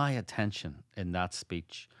caught my attention in that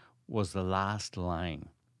speech was the last line.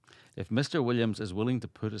 If Mr. Williams is willing to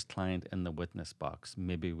put his client in the witness box,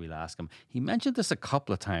 maybe we'll ask him. He mentioned this a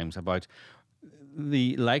couple of times about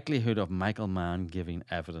the likelihood of Michael Mann giving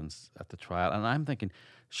evidence at the trial. And I'm thinking,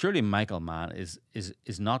 surely Michael Mann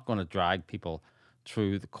is not going to drag people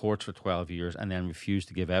through the courts for 12 years and then refuse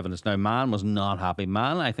to give evidence. Now, Mann was not happy.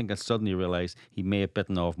 Mann, I think, has suddenly realised he may have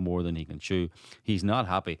bitten off more than he can chew. He's not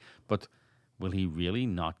happy. But will he really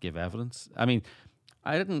not give evidence? I mean,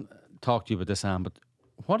 I didn't talk to you about this, Anne, but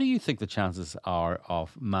what do you think the chances are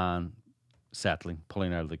of Mann settling,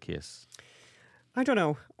 pulling out of the case? I don't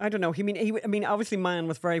know. I mean, obviously, Mann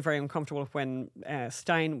was very, very uncomfortable when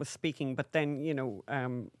Steyn was speaking. But then,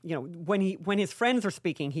 when his friends are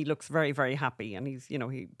speaking, he looks very, very happy, and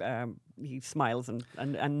he smiles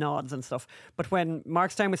and nods and stuff. But when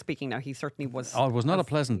Mark Steyn was speaking, now he certainly was. Oh, it was not a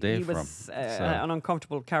pleasant day for him. He was an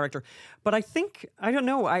uncomfortable character. But I think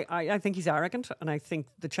I think he's arrogant, and I think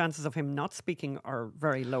the chances of him not speaking are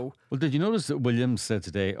very low. Well, did you notice that Williams said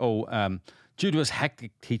today? Due to his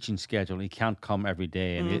hectic teaching schedule, he can't come every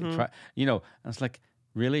day. And, and it's like,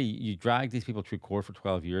 really? You dragged these people through court for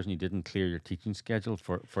 12 years and you didn't clear your teaching schedule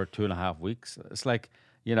for 2.5 weeks? It's like,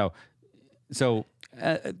 so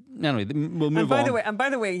anyway, we'll move on. And by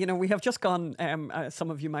the way, we have just gone,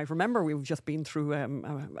 some of you might remember, we've just been through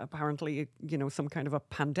apparently, some kind of a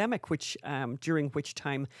pandemic, during which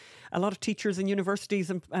time a lot of teachers in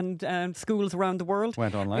universities and schools around the world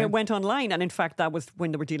went online. And in fact, that was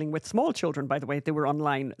when they were dealing with small children, by the way, they were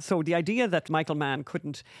online. So the idea that Michael Mann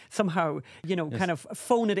couldn't somehow, kind of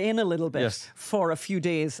phone it in a little bit for a few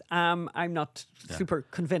days, I'm not super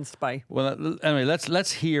convinced by. Well, anyway,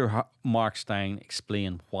 let's hear Mark Steyn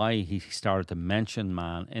explain why he started to mention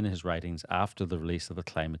Mann in his writings after the release of the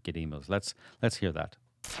ClimateGate emails. Let's hear that.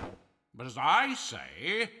 But as I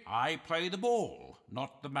say, I play the ball,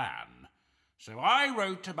 not the man. So I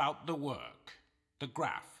wrote about the work, the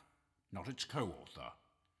graph, not its co-author,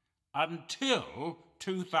 until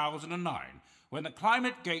 2009, when the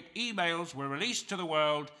ClimateGate emails were released to the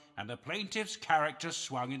world and the plaintiff's character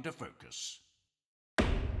swung into focus.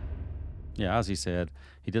 Yeah, as he said,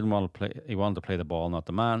 he didn't want to play. He wanted to play the ball, not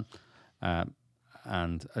the man.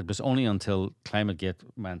 And it was only until ClimateGate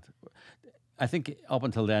went. I think up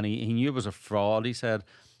until then, he knew it was a fraud, he said,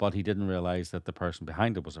 but he didn't realize that the person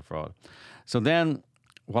behind it was a fraud. So then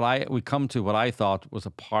we come to what I thought was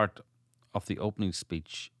a part of the opening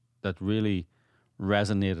speech that really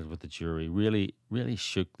resonated with the jury, really, really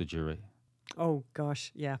shook the jury. Oh,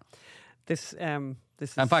 gosh, yeah. This In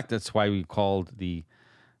fact, that's why we called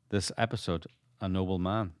this episode A Nobel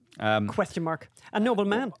Mann. Question mark. A Nobel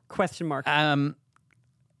Mann? Question mark. I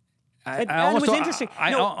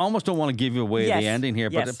almost don't want to give you away the ending here,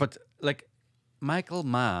 but like Michael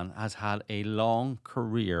Mann has had a long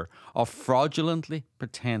career of fraudulently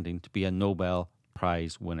pretending to be a Nobel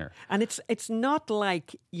Prize winner. And it's not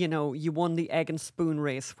like, you won the egg and spoon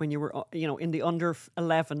race when you were, in the under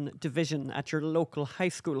 11 division at your local high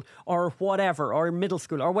school or whatever, or middle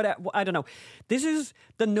school or whatever. I don't know. This is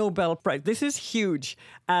the Nobel Prize. This is huge.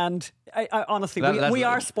 And I honestly, we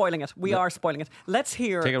are spoiling it. We are spoiling it. Let's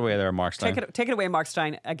hear. Take it away there, Mark Steyn. Take it away, Mark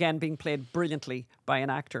Steyn, again being played brilliantly by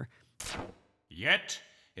an actor. Yet,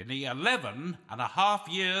 in the 11.5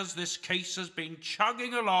 years this case has been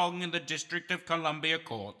chugging along in the District of Columbia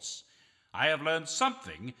courts, I have learned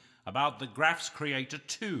something about the graph's creator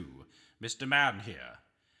too, Mr. Mann here.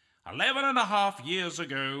 11.5 years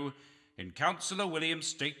ago, in Councillor Williams'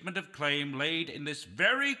 statement of claim laid in this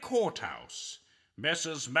very courthouse,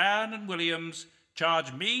 Messrs. Mann and Williams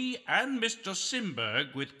charged me and Mr.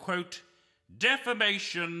 Simberg with, quote,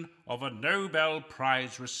 defamation of a Nobel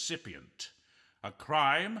Prize recipient. A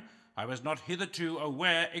crime I was not hitherto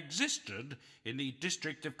aware existed in the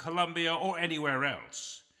District of Columbia or anywhere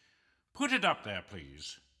else. Put it up there,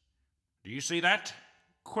 please. Do you see that?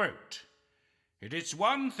 Quote, it is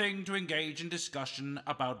one thing to engage in discussion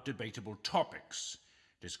about debatable topics.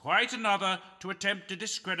 It is quite another to attempt to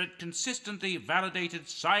discredit consistently validated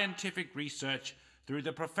scientific research through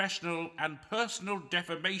the professional and personal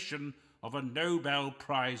defamation of a Nobel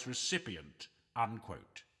Prize recipient,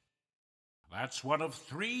 unquote. That's one of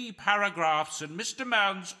 3 paragraphs in Mr.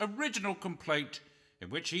 Mann's original complaint in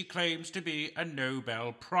which he claims to be a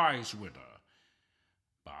Nobel Prize winner.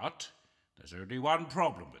 But there's only one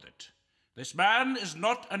problem with it. This man is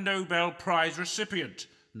not a Nobel Prize recipient,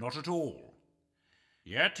 not at all.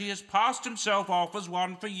 Yet he has passed himself off as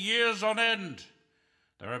one for years on end.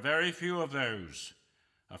 There are very few of those,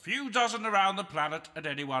 a few dozen around the planet at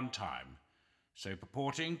any one time. So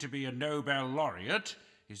purporting to be a Nobel laureate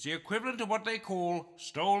is the equivalent of what they call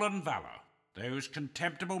stolen valor. Those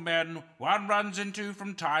contemptible men one runs into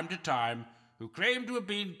from time to time who claim to have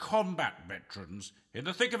been combat veterans in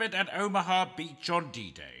the thick of it at Omaha Beach on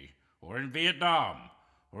D-Day, or in Vietnam,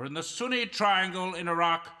 or in the Sunni Triangle in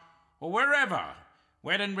Iraq, or wherever,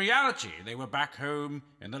 when in reality they were back home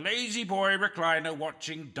in the lazy boy recliner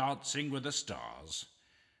watching Dancing with the Stars.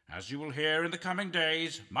 As you will hear in the coming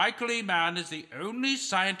days, Michael Mann is the only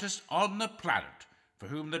scientist on the planet for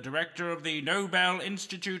whom the director of the Nobel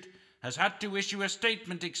Institute has had to issue a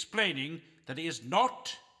statement explaining that he is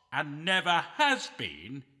not and never has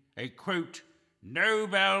been a, quote,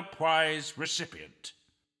 Nobel Prize recipient.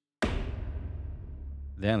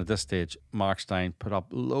 Then at this stage, Mark Steyn put up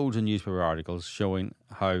loads of newspaper articles showing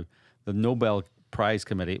how the Nobel Prize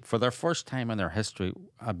Committee, for their first time in their history,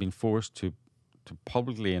 had been forced to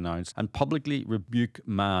publicly announce and publicly rebuke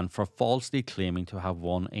Mann for falsely claiming to have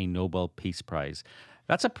won a Nobel Peace Prize.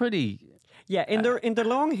 That's a pretty... Yeah, in the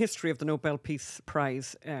long history of the Nobel Peace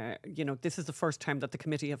Prize, this is the first time that the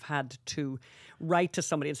committee have had to write to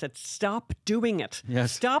somebody and said, "Stop doing it.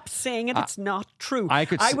 Yes. Stop saying it. It's not true." I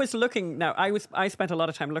spent a lot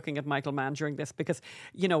of time looking at Michael Mann during this because,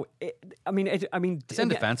 It's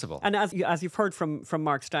indefensible. And as you've heard from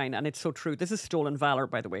Mark Steyn, and it's so true. This is stolen valor,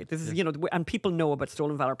 by the way. This is and people know about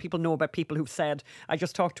stolen valor. People know about people who've said. I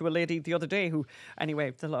just talked to a lady the other day who, anyway,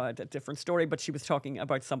 it's a different story, but she was talking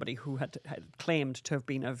about somebody who had claimed to have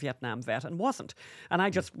been a Vietnam vet and wasn't. And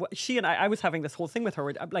I was having this whole thing with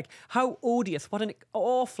her, like, how odious, what an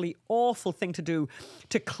awfully awful thing to do,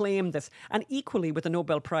 to claim this. And equally with the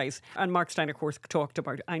Nobel Prize. And Mark Steyn, of course, talked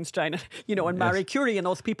about Einstein, and Marie Curie and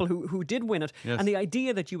those people who did win it. Yes. And the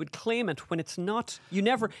idea that you would claim it when it's not, you're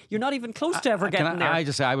not even close to ever getting there. I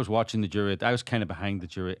just say I was watching the jury. I was kind of behind the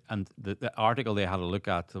jury, and the article they had a look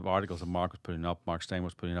at, the articles that Mark Steyn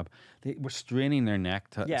was putting up, they were straining their neck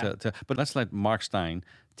to but let's let Mark Steyn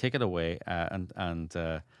take it away and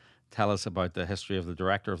tell us about the history of the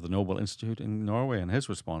director of the Nobel Institute in Norway and his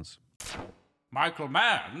response. Michael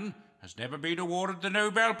Mann has never been awarded the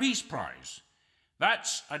Nobel Peace Prize.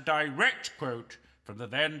 That's a direct quote from the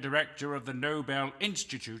then director of the Nobel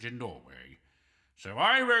Institute in Norway. So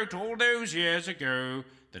I wrote all those years ago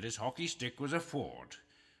that his hockey stick was a fraud.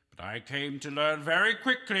 But I came to learn very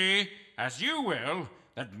quickly, as you will,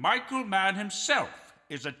 that Michael Mann himself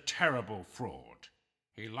is a terrible fraud.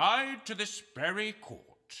 He lied to this very court.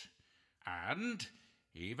 And,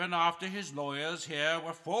 even after his lawyers here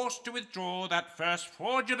were forced to withdraw that first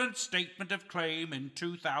fraudulent statement of claim in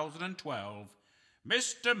 2012,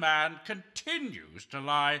 Mr. Mann continues to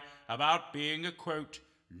lie about being a, quote,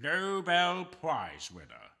 Nobel Prize winner.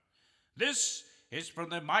 This is from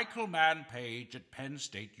the Michael Mann page at Penn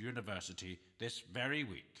State University this very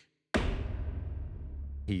week.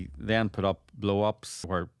 He then put up blow-ups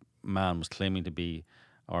where Mann was claiming to be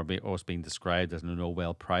or was being described as a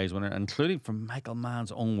Nobel Prize winner, including from Michael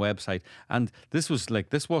Mann's own website. And this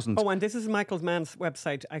wasn't... Oh, and this is Michael Mann's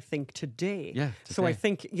website, I think, today. Yeah, today. So I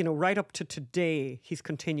think, right up to today, he's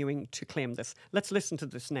continuing to claim this. Let's listen to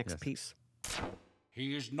this next piece.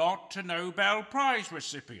 He is not a Nobel Prize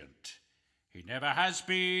recipient. He never has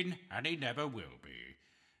been, and he never will be.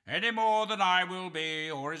 Any more than I will be,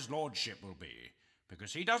 or his lordship will be.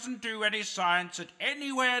 Because he doesn't do any science at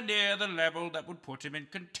anywhere near the level that would put him in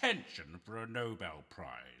contention for a Nobel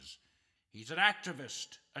Prize. He's an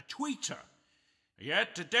activist, a tweeter.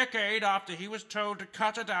 Yet, a decade after he was told to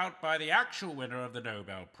cut it out by the actual winner of the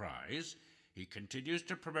Nobel Prize, he continues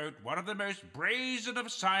to promote one of the most brazen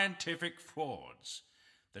of scientific frauds.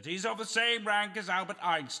 That he's of the same rank as Albert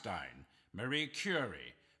Einstein, Marie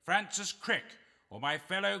Curie, Francis Crick, or my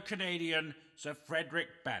fellow Canadian Sir Frederick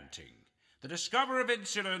Banting, the discoverer of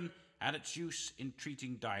insulin and its use in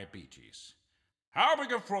treating diabetes. How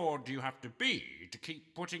big a fraud do you have to be to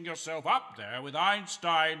keep putting yourself up there with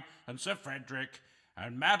Einstein and Sir Frederick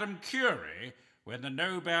and Madame Curie when the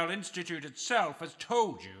Nobel Institute itself has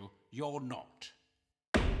told you you're not?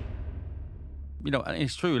 And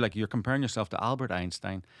it's true, like you're comparing yourself to Albert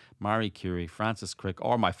Einstein, Marie Curie, Francis Crick,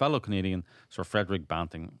 or my fellow Canadian Sir Frederick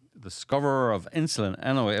Banting, the discoverer of insulin.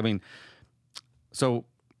 Anyway, so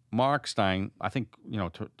Mark Steyn, I think,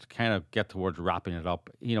 to kind of get towards wrapping it up,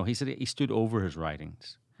 he said he stood over his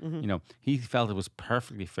writings. Mm-hmm. He felt it was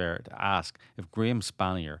perfectly fair to ask if Graham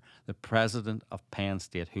Spanier, the president of Penn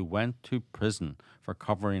State, who went to prison for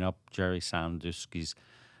covering up Jerry Sandusky's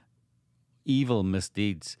evil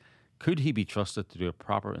misdeeds, Could he be trusted to do a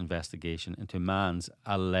proper investigation into Mann's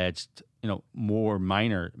alleged, more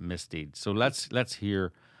minor misdeeds? So let's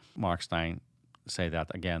hear Mark Steyn say that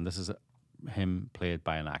again. This is him played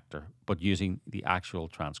by an actor, but using the actual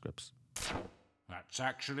transcripts. That's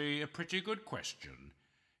actually a pretty good question.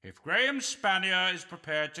 If Graham Spanier is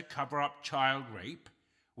prepared to cover up child rape,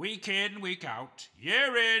 week in, week out,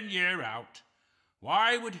 year in, year out,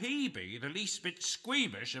 why would he be the least bit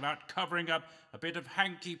squeamish about covering up a bit of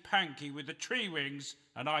hanky-panky with the tree wings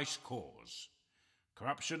and ice cores?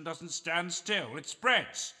 Corruption doesn't stand still, it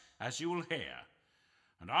spreads, as you will hear.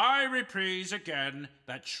 And I reprise again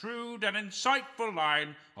that shrewd and insightful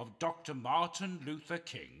line of Dr. Martin Luther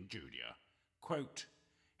King, Jr. Quote,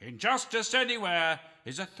 "Injustice anywhere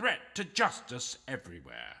is a threat to justice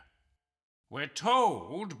everywhere." We're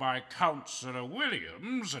told by Councillor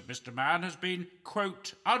Williams that Mr. Mann has been,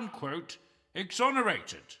 quote, unquote,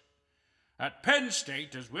 exonerated. At Penn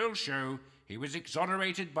State, as we'll show, he was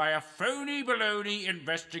exonerated by a phony baloney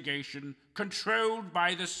investigation controlled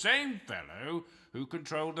by the same fellow who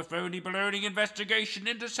controlled the phony baloney investigation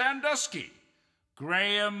into Sandusky,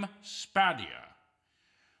 Graham Spanier.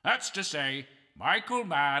 That's to say, Michael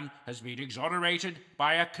Mann has been exonerated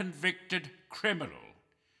by a convicted criminal.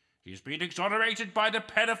 He's been exonerated by the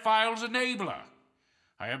pedophile's enabler.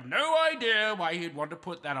 I have no idea why he'd want to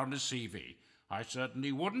put that on his CV. I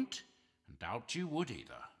certainly wouldn't, and doubt you would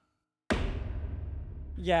either.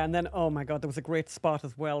 Yeah, and then, oh my God, there was a great spot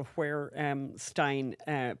as well where Steyn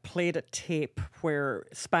played a tape where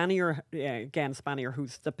Spanier,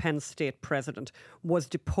 who's the Penn State president, was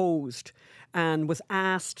deposed and was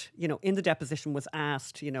asked, in the deposition was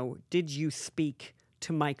asked, did you speak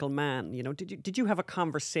to Michael Mann? Did you have a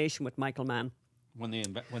conversation with Michael Mann? When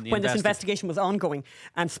this investigation was ongoing,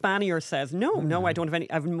 and Spanier says, no, I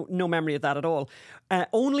have no memory of that at all.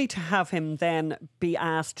 Only to have him then be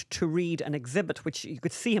asked to read an exhibit, which you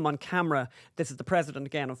could see him on camera. This is the president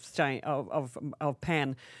again of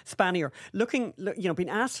Penn, Spanier, being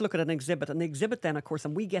asked to look at an exhibit, and the exhibit then, of course,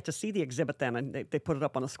 and we get to see the exhibit then, and they put it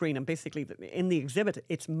up on a screen, and basically in the exhibit,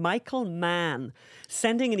 it's Michael Mann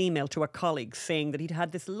sending an email to a colleague saying that he'd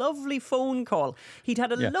had this lovely phone call. He'd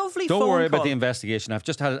had a lovely phone call. Don't worry about the investigation. I've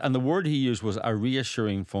just had it, and the word he used was a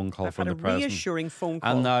reassuring phone call from the president. Reassuring phone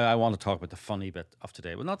call. And now I want to talk about the funny bit of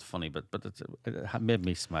today. Well, not the funny bit, but it made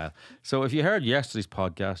me smile. So if you heard yesterday's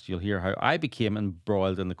podcast, you'll hear how I became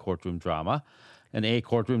embroiled in a courtroom drama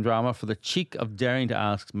for the cheek of daring to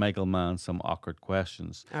ask Michael Mann some awkward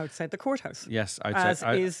questions. Outside the courthouse. Yes,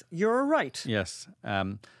 outside. Is your right. Yes.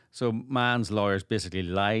 So Mann's lawyers basically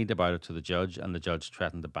lied about it to the judge, and the judge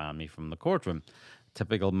threatened to ban me from the courtroom.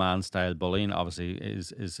 Typical Mann-style bullying, obviously,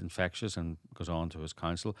 is infectious and goes on to his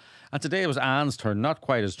counsel. And today it was Anne's turn, not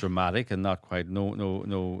quite as dramatic and not quite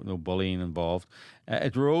no bullying involved.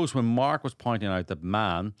 It rose when Mark was pointing out that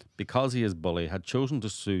Mann, because he is bully, had chosen to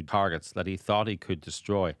sue targets that he thought he could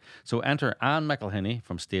destroy. So enter Anne McElhinney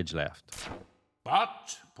from stage left.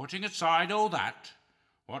 But, putting aside all that,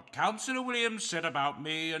 what Councillor Williams said about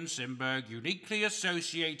me and Simberg uniquely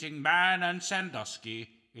associating Mann and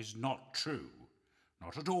Sandusky is not true.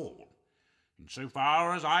 Not at all.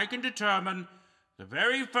 Insofar as I can determine, the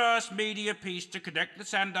very first media piece to connect the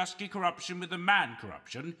Sandusky corruption with the Mann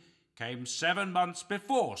corruption came 7 months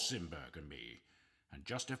before Simberg and me, and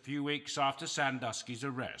just a few weeks after Sandusky's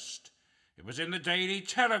arrest. It was in the Daily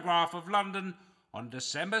Telegraph of London on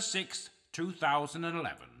December 6,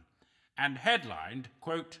 2011, and headlined,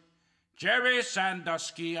 quote, "Jerry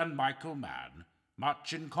Sandusky and Michael Mann,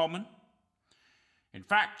 much in common?" In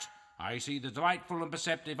fact, I see the delightful and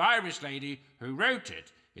perceptive Irish lady who wrote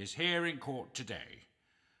it is here in court today.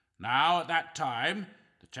 Now, at that time,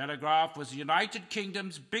 the Telegraph was the United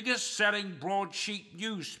Kingdom's biggest-selling broadsheet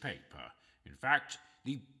newspaper. In fact,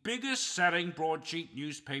 the biggest-selling broadsheet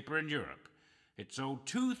newspaper in Europe. It sold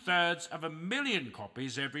 2/3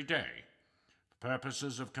 copies every day. For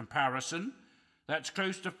purposes of comparison, that's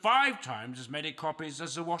close to 5 times as many copies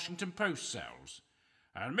as the Washington Post sells.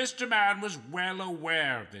 And Mr. Mann was well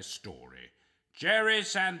aware of this story. Jerry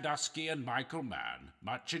Sandusky and Michael Mann,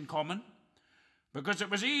 much in common? Because it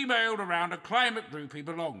was emailed around a climate group he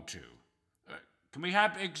belonged to. Can we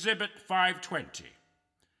have Exhibit 520?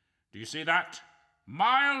 Do you see that?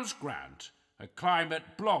 Miles Grant, a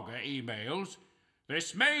climate blogger, emails,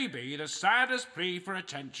 "This may be the saddest plea for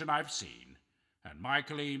attention I've seen." And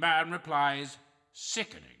Michael E. Mann replies,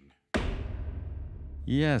 "Sickening."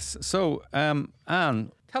 Yes. So,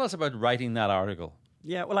 Anne, tell us about writing that article.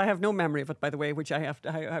 Yeah, well, I have no memory of it, by the way, which I have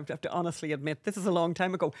to honestly admit. This is a long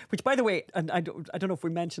time ago. Which, by the way, and I don't know if we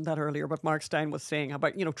mentioned that earlier, but Mark Steyn was saying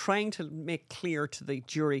about trying to make clear to the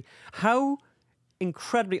jury how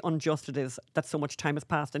incredibly unjust it is that so much time has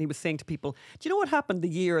passed. And he was saying to people, do you know what happened the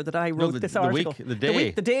year that I wrote this article? The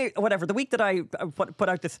day, whatever, the week that I put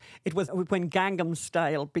out this, it was when Gangnam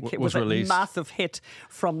Style was a massive hit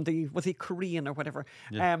from was he Korean or whatever?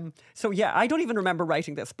 Yeah. So yeah, I don't even remember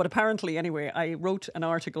writing this, but apparently anyway, I wrote an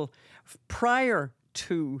article prior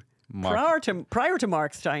to Mark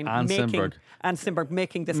Steyn and Simberg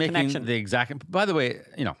making this connection. The exact. By the way,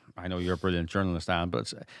 I know you're a brilliant journalist, Anne,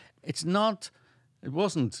 but it's not. It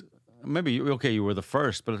wasn't. Maybe you were the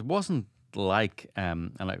first, but it wasn't like.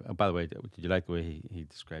 By the way, did you like the way he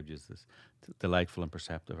described you as this delightful and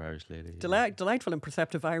perceptive Irish lady? Delightful and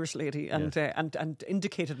perceptive Irish lady, and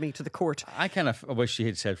indicated me to the court. I kind of wish she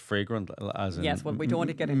had said fragrant, as in yes. Well, we don't want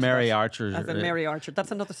to get into Mary that. Archer. As in Mary Archer,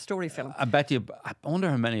 that's another story film. I wonder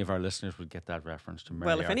how many of our listeners would get that reference to Mary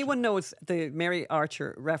Archer. Well, if anyone knows the Mary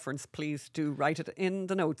Archer reference, please do write it in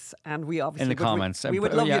the notes, and we obviously in the comments. We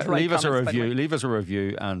would love you to write leave us a comments, review. Leave us a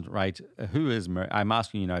review and write who is Mary. I'm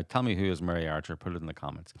asking you now. Tell me who is Mary Archer. Put it in the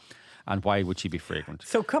comments. And why would she be fragrant?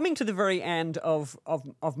 So coming to the very end of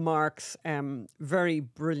Mark's very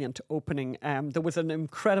brilliant opening, there was an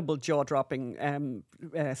incredible jaw-dropping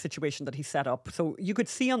situation that he set up. So you could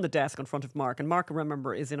see on the desk in front of Mark, and Mark,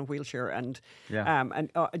 remember, is in a wheelchair, and he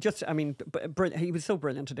was so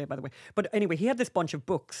brilliant today, by the way. But anyway, he had this bunch of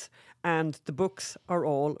books, and the books are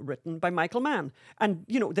all written by Michael Mann, and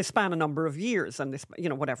they span a number of years, and this,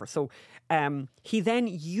 whatever. So he then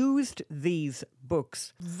used these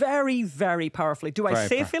books very, very powerfully. Do I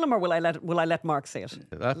say Philip, or will I let Mark say it?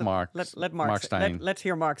 Let Mark Steyn. Let's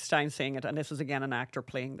hear Mark Steyn saying it, and this is again an actor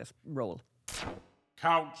playing this role.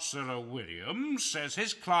 Councillor Williams says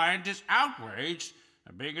his client is outraged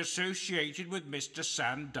at being associated with Mr.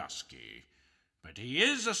 Sandusky. But he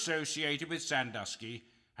is associated with Sandusky,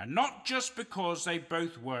 and not just because they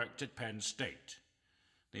both worked at Penn State.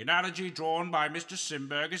 The analogy drawn by Mr.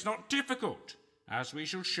 Simberg is not difficult, as we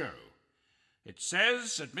shall show. It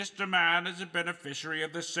says that Mr. Mann is a beneficiary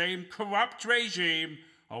of the same corrupt regime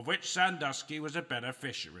of which Sandusky was a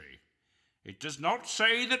beneficiary. It does not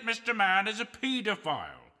say that Mr. Mann is a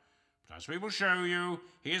paedophile, but as we will show you,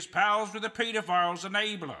 he is pals with the paedophile's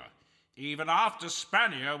enabler, even after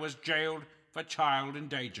Spanier was jailed for child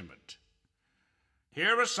endangerment.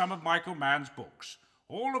 Here are some of Michael Mann's books.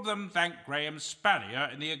 All of them thank Graham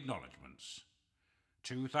Spanier in the acknowledgements.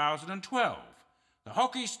 2012, The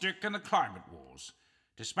Hockey Stick and the Climate Wars,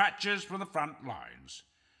 Dispatches from the Front Lines.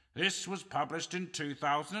 This was published in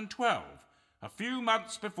 2012, a few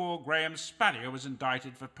months before Graham Spanier was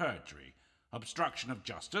indicted for perjury, obstruction of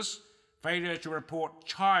justice, failure to report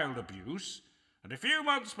child abuse, and a few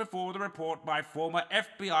months before the report by former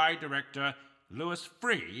FBI Director Louis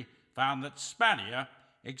Freeh found that Spanier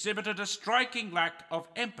exhibited a striking lack of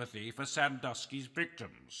empathy for Sandusky's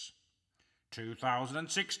victims.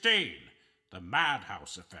 2016, The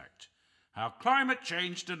Madhouse Effect, How Climate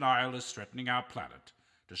Change Denial is Threatening Our Planet,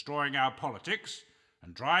 Destroying Our Politics,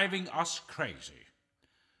 and Driving Us Crazy.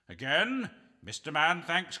 Again, Mr. Mann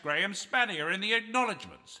thanks Graham Spanier in the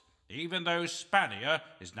acknowledgements, even though Spanier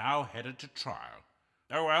is now headed to trial.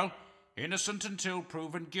 Oh well, innocent until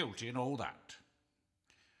proven guilty and all that.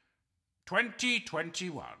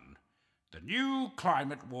 2021, The New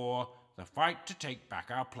Climate War, The Fight to Take Back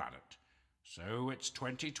Our Planet. So it's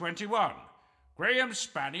 2021. Graham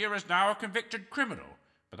Spanier is now a convicted criminal,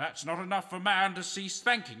 but that's not enough for Mann to cease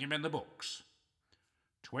thanking him in the books.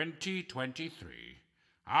 2023,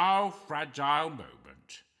 Our Fragile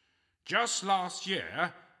Moment. Just last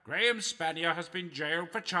year, Graham Spanier has been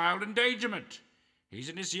jailed for child endangerment. He's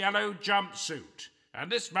in his yellow jumpsuit, and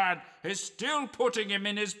this man is still putting him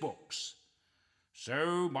in his books.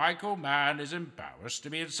 So Michael Mann is embarrassed to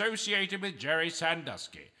be associated with Jerry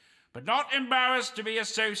Sandusky, but not embarrassed to be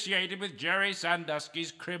associated with Jerry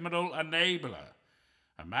Sandusky's criminal enabler,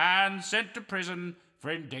 a man sent to prison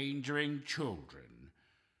for endangering children.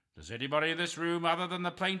 Does anybody in this room other than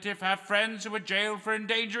the plaintiff have friends who were jailed for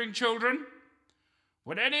endangering children?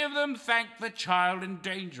 Would any of them thank the child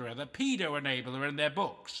endangerer, the pedo enabler, in their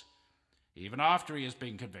books, even after he has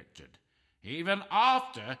been convicted, even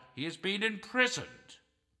after he has been imprisoned?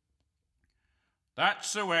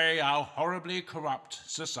 That's the way our horribly corrupt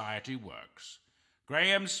society works.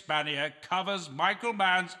 Graham Spanier covers Michael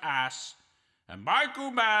Mann's ass, and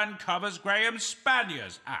Michael Mann covers Graham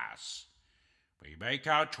Spanier's ass. We make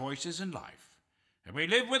our choices in life, and we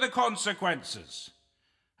live with the consequences.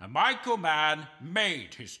 And Michael Mann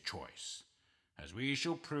made his choice, as we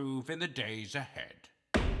shall prove in the days ahead.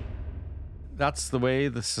 That's the way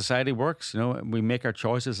the society works. We make our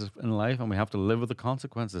choices in life, and we have to live with the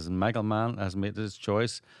consequences. And Michael Mann has made his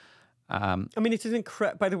choice, I mean, it is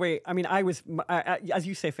incredible. By the way, I mean, as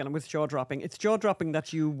you say, Phil, it was jaw-dropping. It's jaw-dropping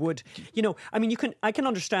that you would, I mean, I can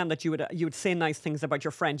understand that you would say nice things about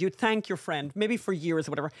your friend. You'd thank your friend, maybe for years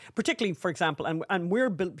or whatever. Particularly, for example, and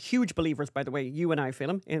we're huge believers, by the way, you and I,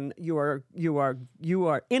 Phil, in you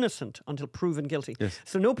are innocent until proven guilty. Yes.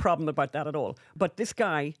 So no problem about that at all. But this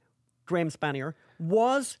guy, Graham Spanier,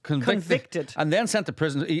 was convicted and then sent to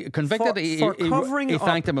prison. Convicted. For covering he up.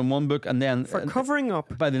 thanked him in one book, and then For covering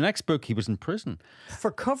up. By the next book, he was in prison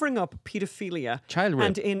For covering up paedophilia, Child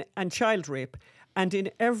rape. and child rape, and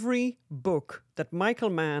in every book that Michael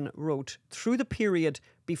Mann wrote through the period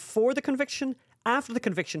before the conviction, after the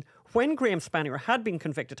conviction, when Graham Spanier had been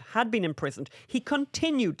convicted, had been imprisoned, he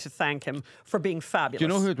continued to thank him for being fabulous. Do you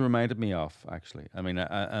know who it reminded me of? Actually, I mean,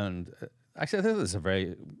 actually, I think this is a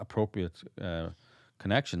very appropriate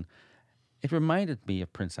connection. It reminded me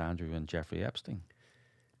of Prince Andrew and Jeffrey Epstein.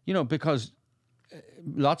 Because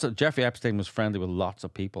Jeffrey Epstein was friendly with lots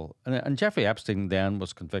of people, and Jeffrey Epstein then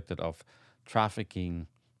was convicted of trafficking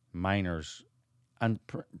minors, and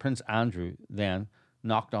Prince Andrew then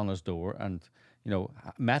knocked on his door and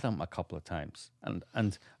met him a couple of times,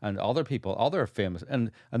 and other people, other famous, and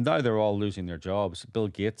now they're all losing their jobs. Bill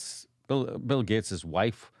Gates'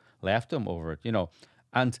 wife left him over it,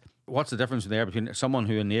 and what's the difference there between someone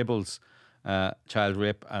who enables child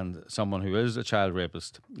rape and someone who is a child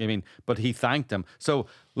rapist? I mean, but he thanked him. So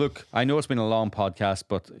look, I know it's been a long podcast,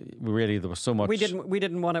 but really there was so much. We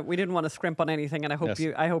didn't want to scrimp on anything, and I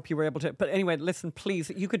hope you were able to. But anyway, listen, please,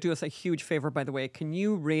 you could do us a huge favor, by the way. Can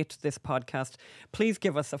you rate this podcast? Please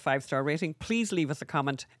give us a 5-star rating. Please leave us a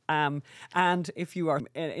comment. And if you are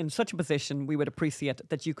in such a position, we would appreciate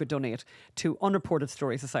that you could donate to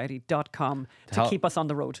unreportedstorysociety.com to keep us on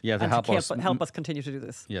the road. Yeah, to and help us help us continue to do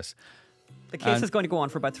this. Yes. The case is going to go on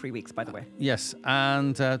for about 3 weeks, by the way. Yes,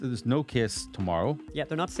 and there's no case tomorrow. Yeah,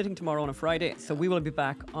 they're not sitting tomorrow on a Friday, so we will be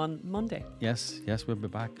back on Monday. Yes, we'll be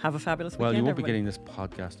back. Have a fabulous weekend, Well, you won't everybody. be getting this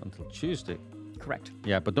podcast until Tuesday. Correct.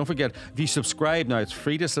 Yeah, but don't forget, if you subscribe now, it's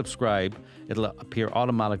free to subscribe. It'll appear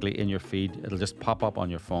automatically in your feed. It'll just pop up on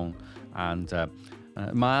your phone. And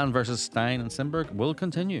Mann versus Steyn and Simberg will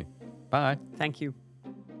continue. Bye. Thank you.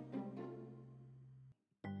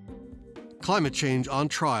 Climate Change on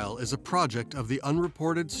Trial is a project of the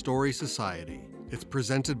Unreported Story Society. It's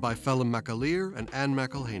presented by Phelim McAleer and Anne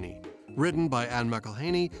McElhaney. Written by Anne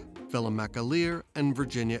McElhaney, Phelim McAleer, and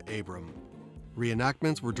Virginia Abram.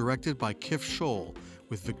 Reenactments were directed by Kif Scholl,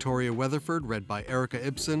 with Victoria Weatherford read by Erica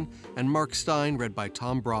Ibsen and Mark Steyn read by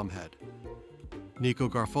Tom Bromhead. Nico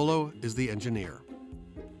Garfolo is the engineer.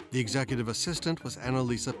 The executive assistant was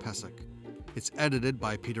Annalisa Pesic. It's edited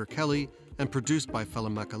by Peter Kelly and produced by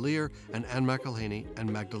Phelim McAleer and Anne McElhaney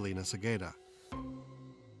and Magdalena Segeda.